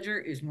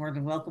Hyperledger is more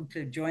than welcome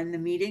to join the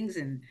meetings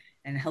and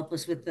help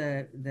us with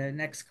the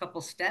next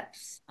couple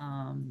steps.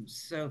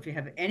 So if you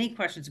have any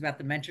questions about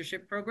the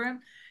mentorship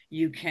program,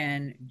 you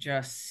can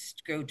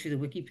just go to the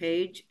wiki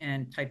page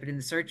and type it in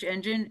the search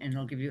engine, and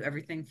it'll give you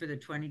everything for the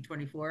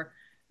 2024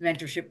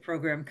 mentorship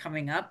program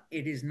coming up.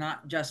 It is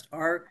not just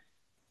our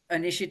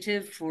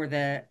initiative for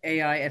the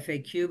AI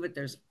FAQ, but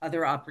there's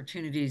other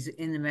opportunities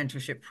in the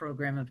mentorship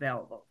program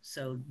available.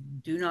 So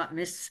do not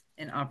miss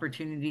an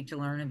opportunity to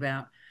learn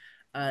about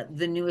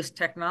the newest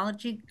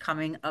technology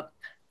coming up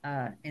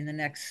in the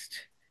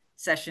next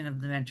session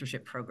of the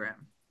mentorship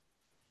program.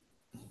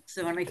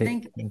 So, and I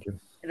think Thank you.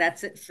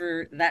 that's it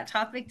for that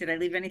topic. Did I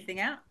leave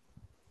anything out?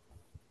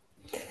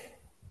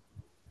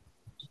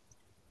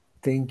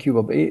 Thank you,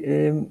 Bob.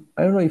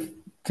 I don't know if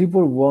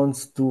Tripur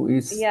wants to.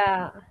 Is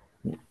Yeah,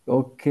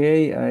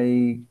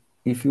 okay.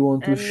 If you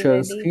want to I'm share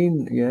ready.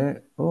 screen, yeah.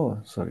 Oh,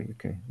 sorry.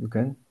 Okay, you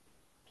can.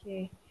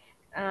 Okay.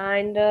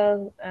 And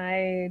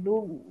I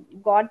do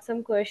got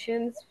some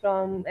questions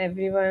from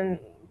everyone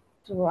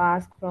to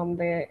ask from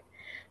the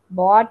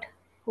bot.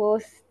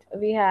 First,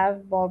 we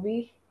have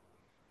Bobby,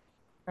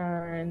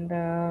 and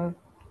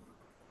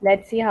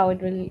let's see how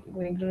it will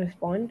going to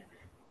respond.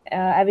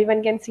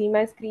 Everyone can see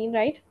my screen,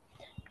 right?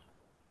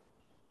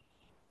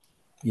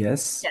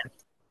 Yes. Yeah.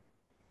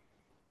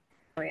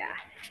 Oh yeah,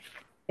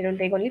 it'll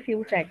take only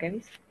few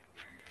seconds.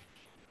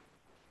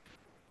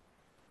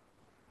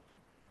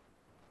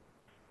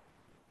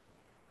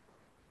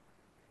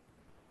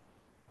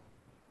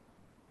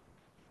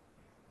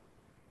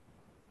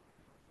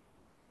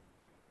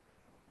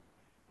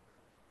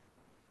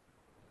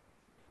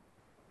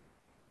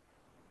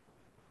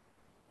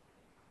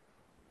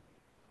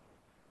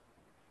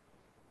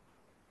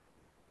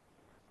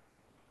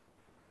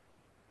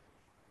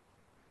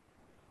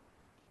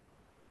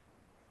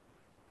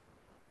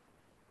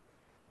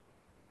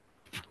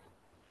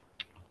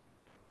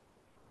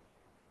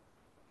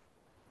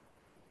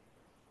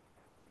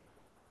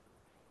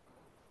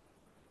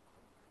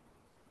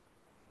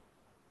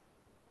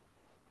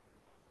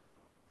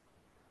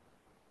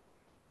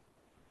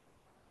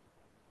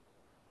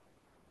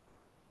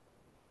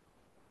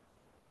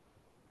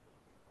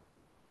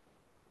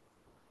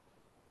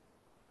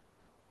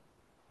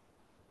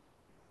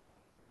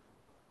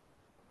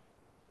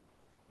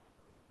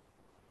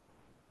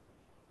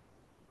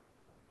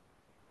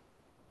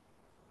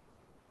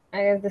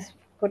 I guess this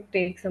could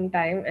take some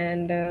time,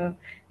 and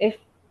if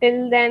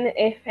till then,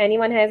 if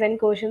anyone has any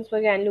questions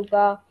for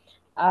Gianluca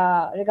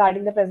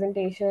regarding the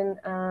presentation,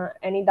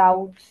 any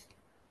doubts,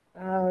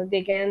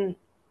 they can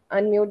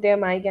unmute their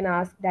mic and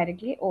ask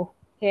directly. Oh,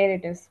 here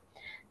it is.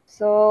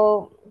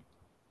 So,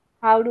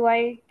 how do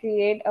I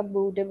create a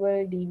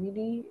bootable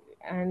DVD?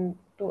 And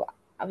to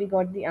we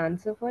got the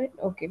answer for it.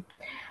 Okay.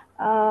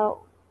 Uh,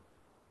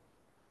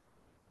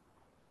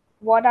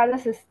 what are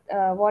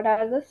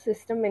the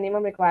system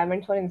minimum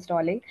requirements for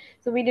installing?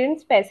 So we didn't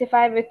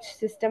specify which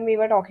system we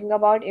were talking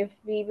about. If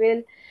we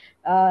will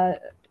uh,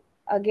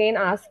 again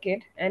ask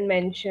it and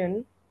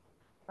mention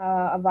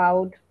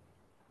about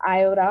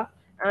iora,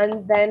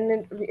 and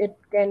then it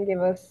can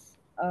give us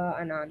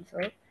an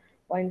answer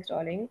for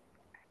installing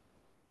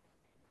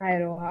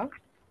iora.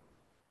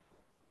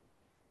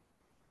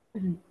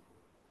 Mhm.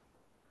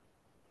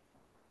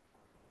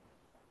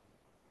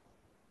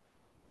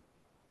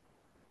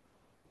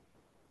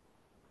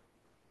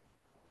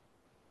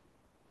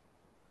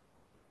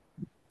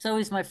 It's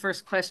always my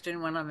first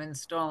question when I'm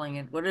installing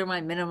it. What are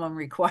my minimum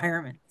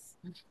requirements?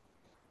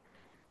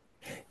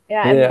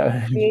 Yeah,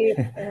 Yeah. we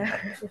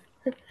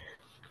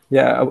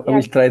Yeah. I yeah.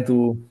 will try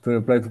to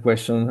reply to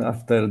question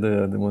after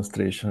the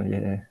demonstration.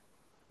 Yeah.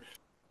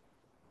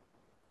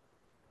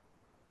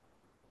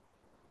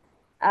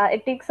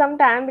 It takes some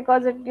time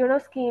because it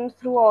schemes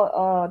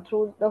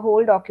through the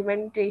whole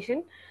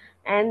documentation,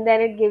 and then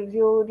it gives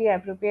you the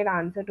appropriate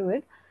answer to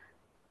it.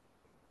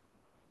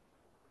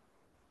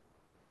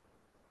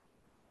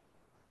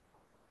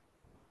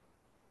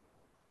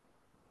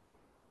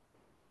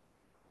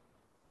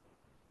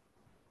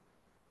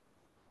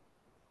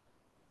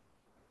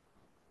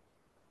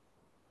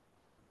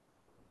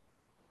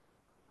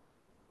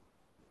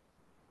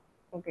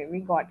 Okay, we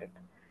got it.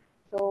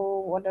 So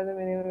what are the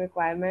minimum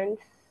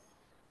requirements?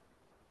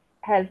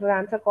 Helpful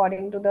answer: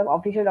 according to the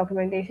official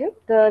documentation,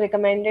 the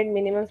recommended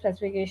minimum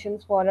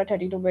specifications for a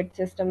 32-bit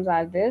systems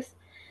are this.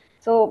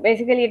 So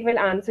basically, it will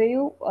answer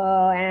you,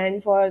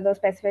 and for the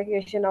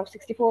specification of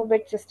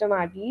 64-bit system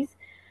are these.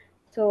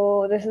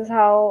 So this is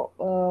how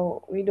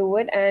we do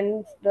it,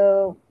 and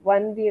the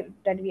one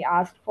that we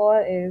asked for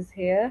is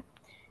here.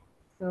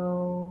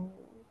 So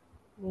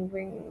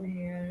moving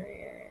here,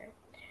 yeah.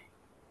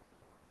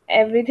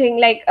 Everything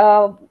like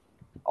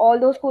all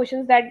those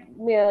questions that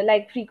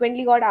like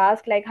frequently got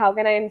asked, like how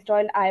can I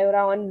install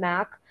iora on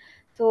mac.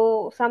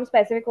 So some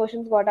specific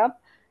questions got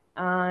up,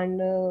 and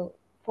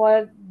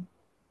for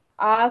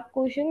our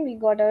question we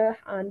got a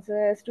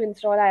answer as to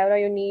install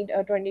iora you need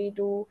a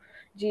 22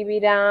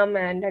 GB ram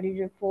and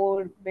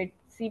 34-bit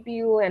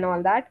cpu and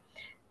all that.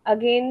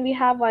 Again we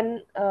have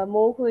one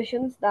more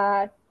questions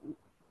that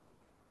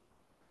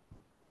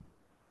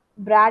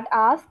Brad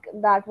asked,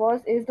 that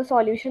was, is the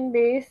solution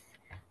base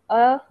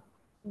a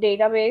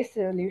database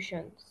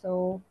solution?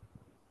 So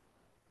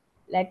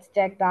let's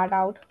check that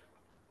out.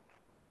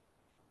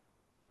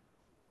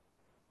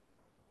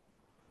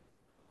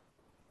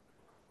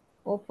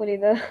 Hopefully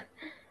the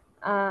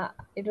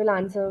it will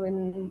answer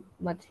in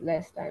much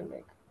less time,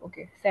 like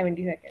okay,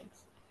 70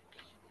 seconds.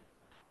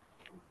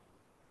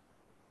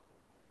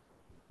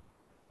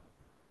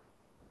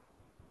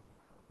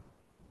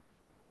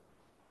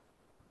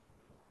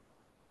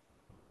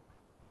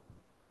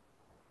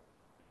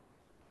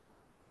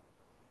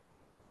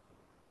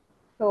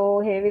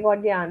 So here we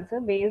got the answer.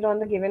 Based on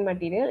the given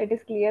material, it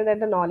is clear that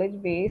the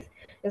knowledge base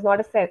is not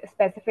a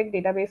specific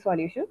database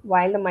solution,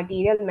 while the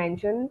material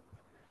mentions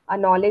a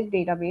knowledge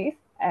base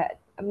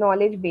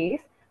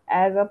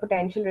as a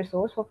potential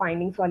resource for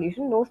finding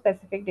solution. No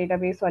specific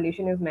database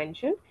solution is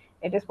mentioned.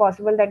 It is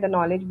possible that the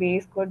knowledge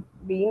base could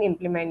be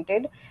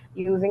implemented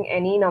using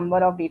any number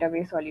of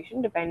database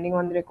solution depending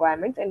on the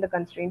requirements and the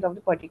constraints of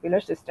the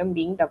particular system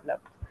being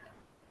developed.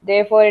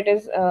 Therefore,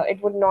 it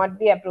would not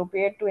be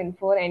appropriate to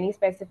infer any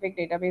specific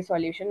database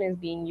solution is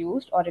being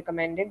used or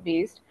recommended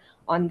based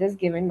on this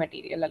given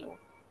material alone.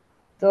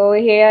 So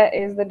here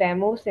is the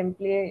demo.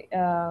 Simply,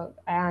 I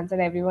answered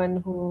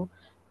everyone who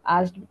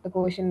asked the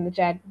question in the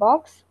chat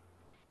box.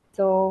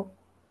 So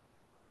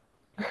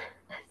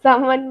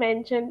Varun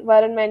mentioned,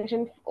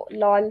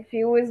 lol,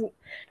 few is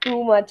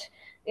too much.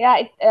 Yeah,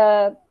 it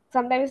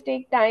sometimes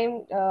take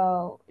time.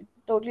 It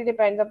totally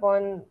depends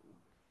upon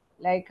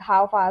like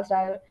how fast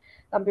our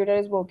computer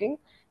is working.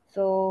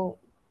 So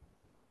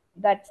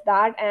that's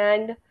that.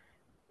 And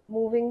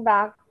moving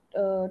back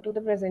to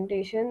the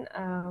presentation,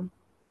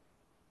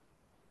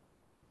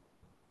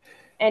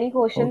 any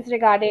questions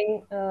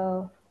regarding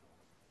the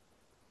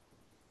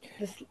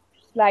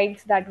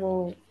slides that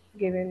were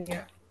given?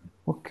 Yeah.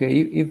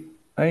 Okay, if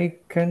I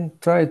can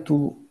try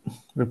to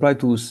reply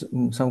to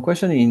some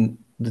question in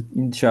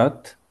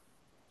chat.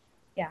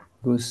 Yeah.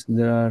 Because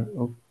there are,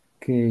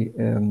 okay.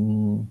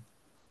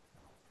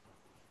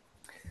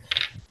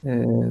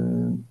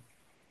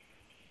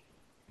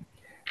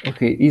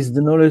 Okay, is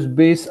the knowledge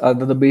base a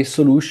database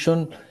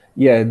solution?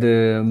 Yeah,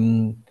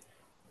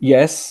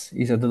 yes,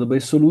 it's a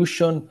database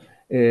solution.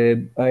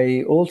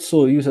 I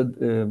also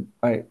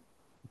I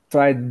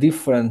tried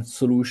different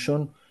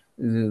solution.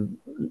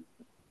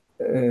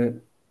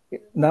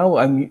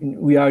 Now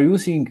we are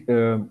using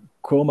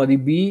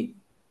ChromaDB,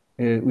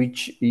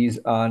 which is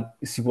a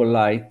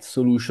SQLite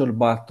solution,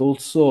 but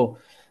also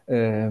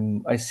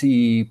I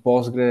see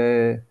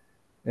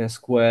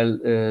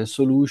PostgreSQL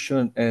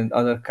solution and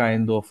other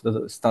kind of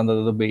standard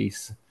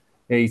database.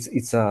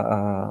 It's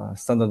a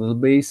standard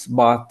database,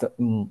 but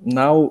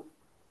now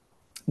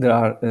there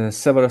are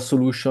several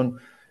solutions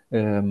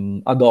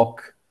ad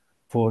hoc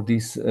for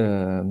this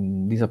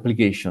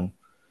application.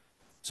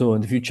 So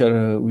in the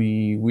future,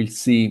 we will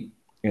see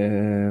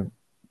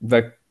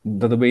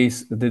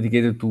database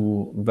dedicated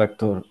to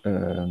vector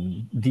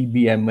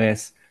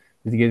DBMS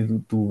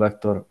dedicated to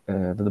vector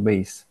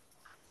database.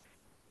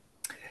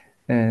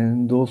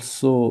 And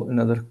also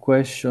another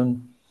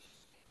question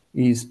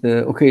is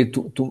okay.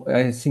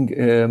 I think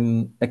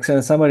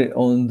excellent summary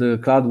on the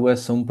cloud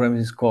OS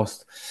on-premises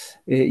cost.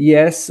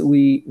 Yes,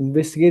 we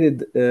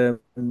investigated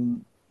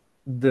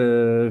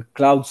the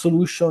cloud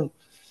solution,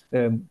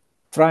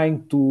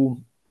 trying to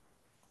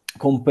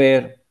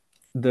compare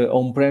the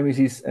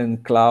on-premises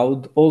and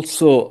cloud.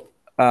 Also,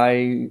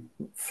 I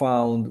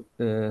found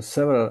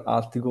several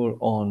articles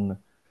on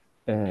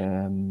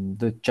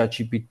the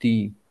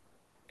ChatGPT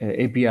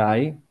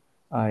API.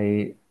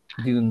 I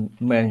didn't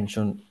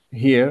mention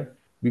here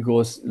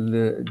because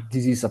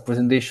this is a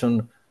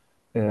presentation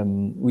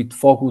with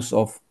focus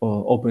of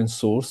open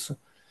source,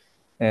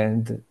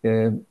 and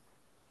the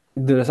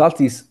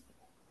result is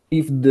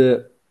if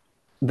the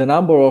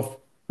number of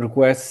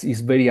requests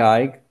is very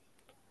high,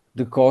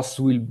 the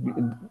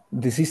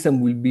system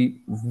will be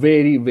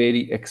very,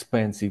 very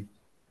expensive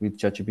with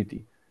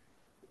ChatGPT.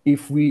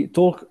 If we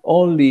talk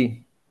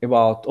only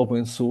about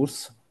open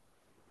source,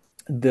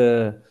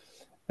 the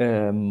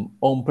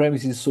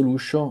on-premises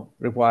solution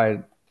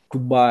required to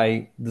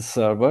buy the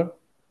server,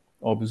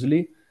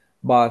 obviously,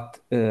 but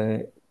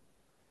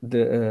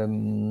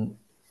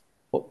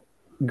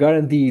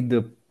guarantee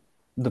the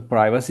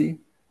privacy,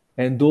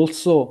 and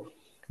also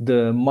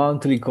the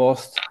monthly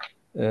cost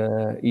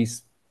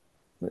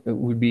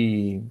will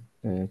be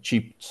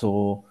cheap.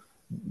 So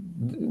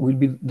will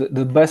be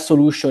the best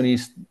solution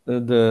is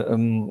the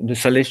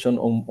installation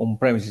on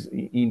premises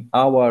in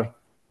our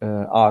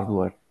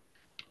hardware,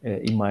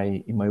 in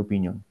my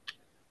opinion.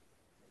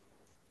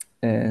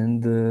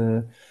 And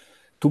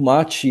too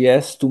much,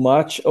 yes, too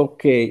much.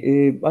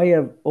 Okay, I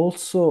have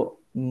also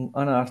an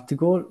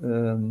article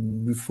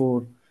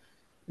before,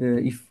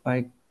 if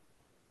I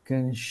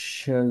can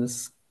share the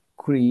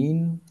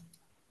screen.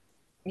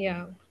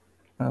 Yeah.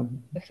 A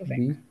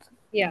bit.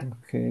 Yeah.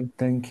 Okay,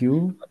 thank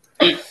you.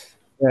 It's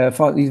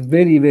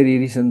very, very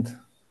recent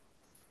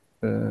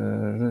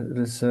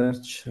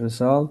research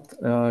result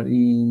are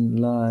in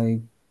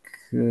like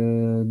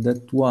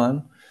that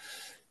one.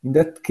 In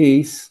that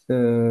case,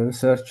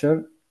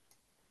 researcher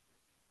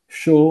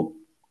show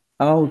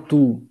how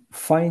to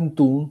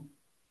fine-tune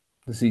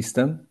the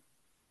system,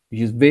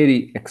 which is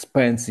very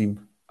expensive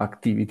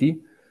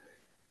activity,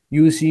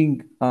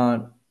 using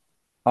an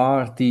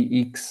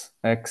RTX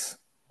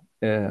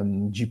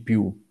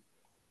GPU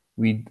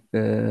with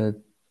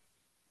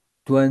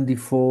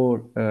 24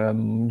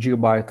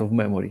 gigabyte of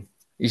memory.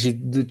 Is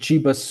it the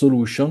cheapest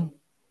solution?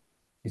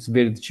 It's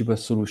very the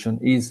cheapest solution.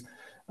 Is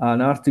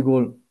an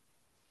article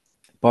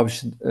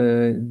published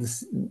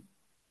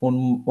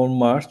on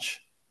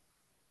March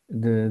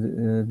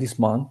this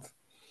month,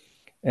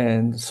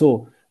 and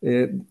so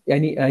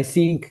I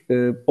think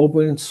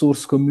open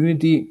source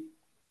community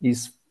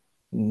is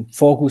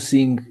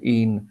focusing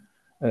in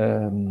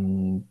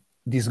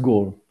this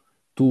goal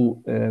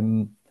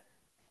to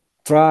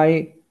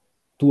try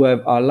to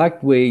have a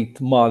lightweight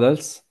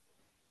models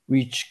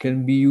which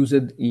can be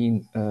used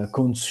in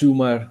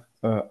consumer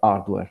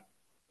hardware.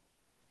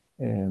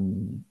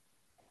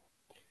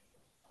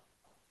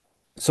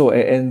 So,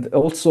 and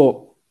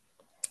also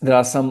there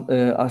are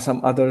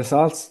some other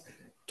results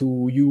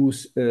to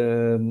use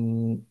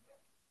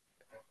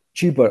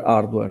cheaper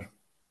hardware.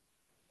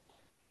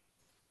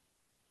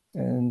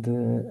 And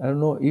I don't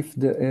know if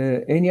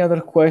the any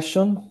other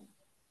question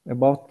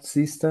about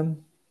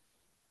system.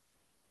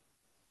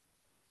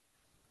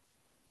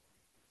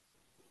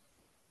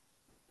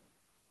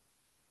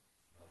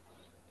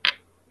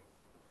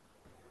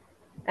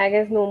 I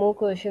guess no more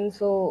questions.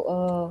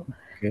 So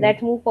Okay.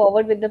 let's move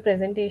forward with the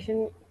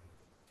presentation.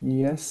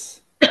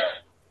 Yes.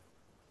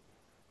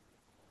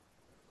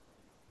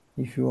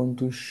 If you want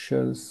to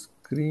share the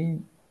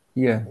screen,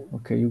 yeah,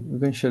 okay, you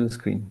can share the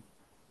screen.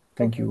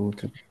 Thank Okay. you.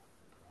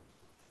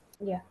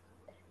 Yeah.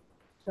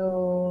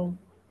 So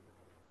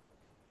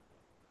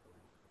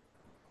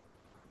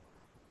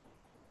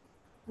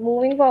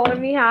moving forward,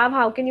 we have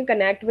how can you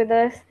connect with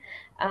us,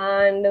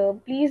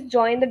 and please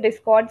join the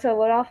Discord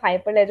server of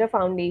Hyperledger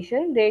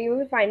Foundation. There you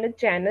will find a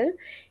channel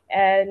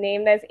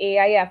named as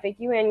AI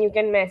FAQ, and you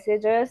can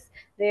message us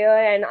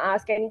there and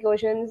ask any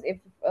questions if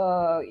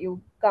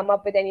you come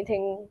up with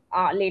anything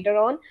later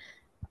on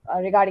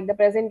regarding the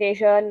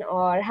presentation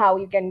or how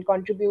you can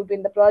contribute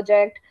in the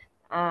project,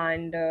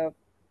 and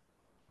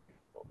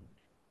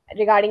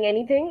regarding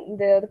anything.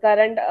 The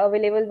current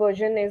available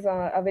version is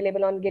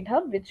available on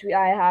GitHub, which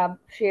I have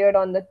shared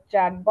on the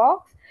chat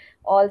box.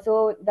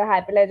 Also, the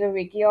Hyperledger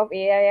wiki of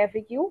AI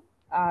FAQ.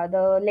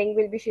 The link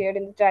will be shared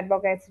in the chat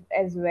box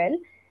as well.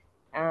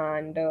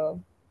 And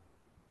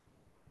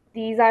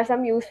these are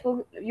some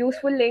useful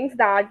links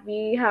that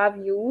we have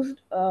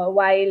used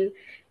while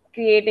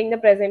creating the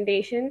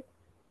presentation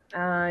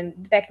and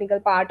the technical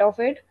part of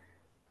it.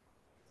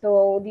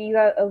 So these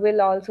are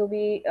will also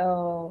be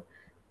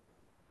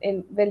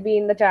will be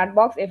in the chat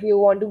box if you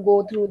want to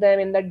go through them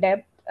in the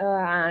depth,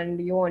 and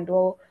you want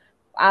to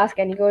ask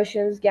any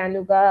questions.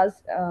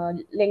 Gianluca's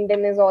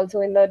LinkedIn is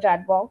also in the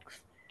chat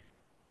box.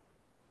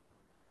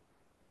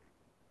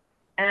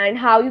 And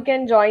how you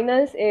can join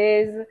us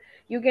is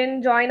you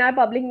can join our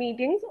public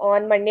meetings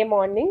on Monday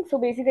morning. So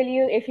basically,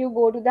 if you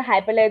go to the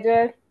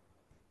Hyperledger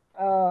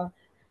uh,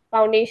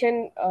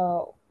 Foundation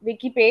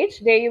wiki page,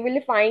 there you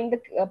will find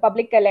the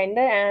public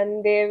calendar,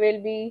 and there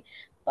will be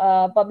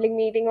public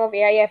meeting of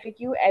AI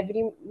FAQ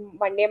every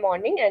Monday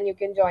morning, and you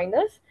can join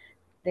us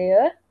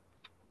there.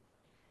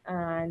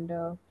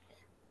 And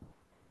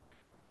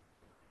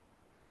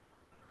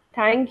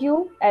thank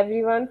you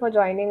everyone for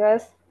joining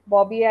us.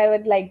 Bobby, I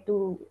would like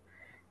to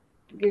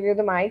give you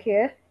the mic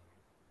here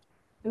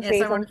to Yes,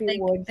 say I want some to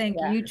few words. thank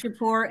Yeah. you,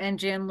 Tripur and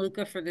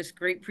Gianluca, for this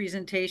great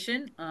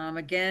presentation.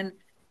 Again,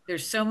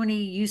 there's so many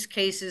use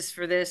cases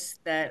for this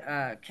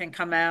that can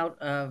come out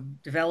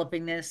of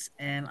developing this,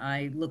 and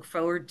I look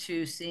forward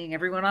to seeing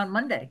everyone on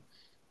Monday.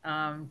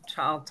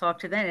 I'll talk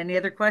to them. Any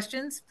other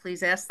questions?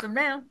 Please ask them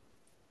now.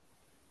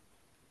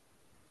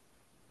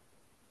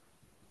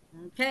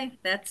 Okay,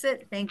 that's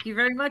it. Thank you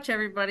very much,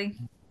 everybody.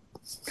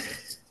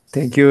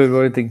 Thank you,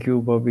 everybody. Thank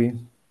you, Bobby.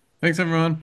 Thanks, everyone.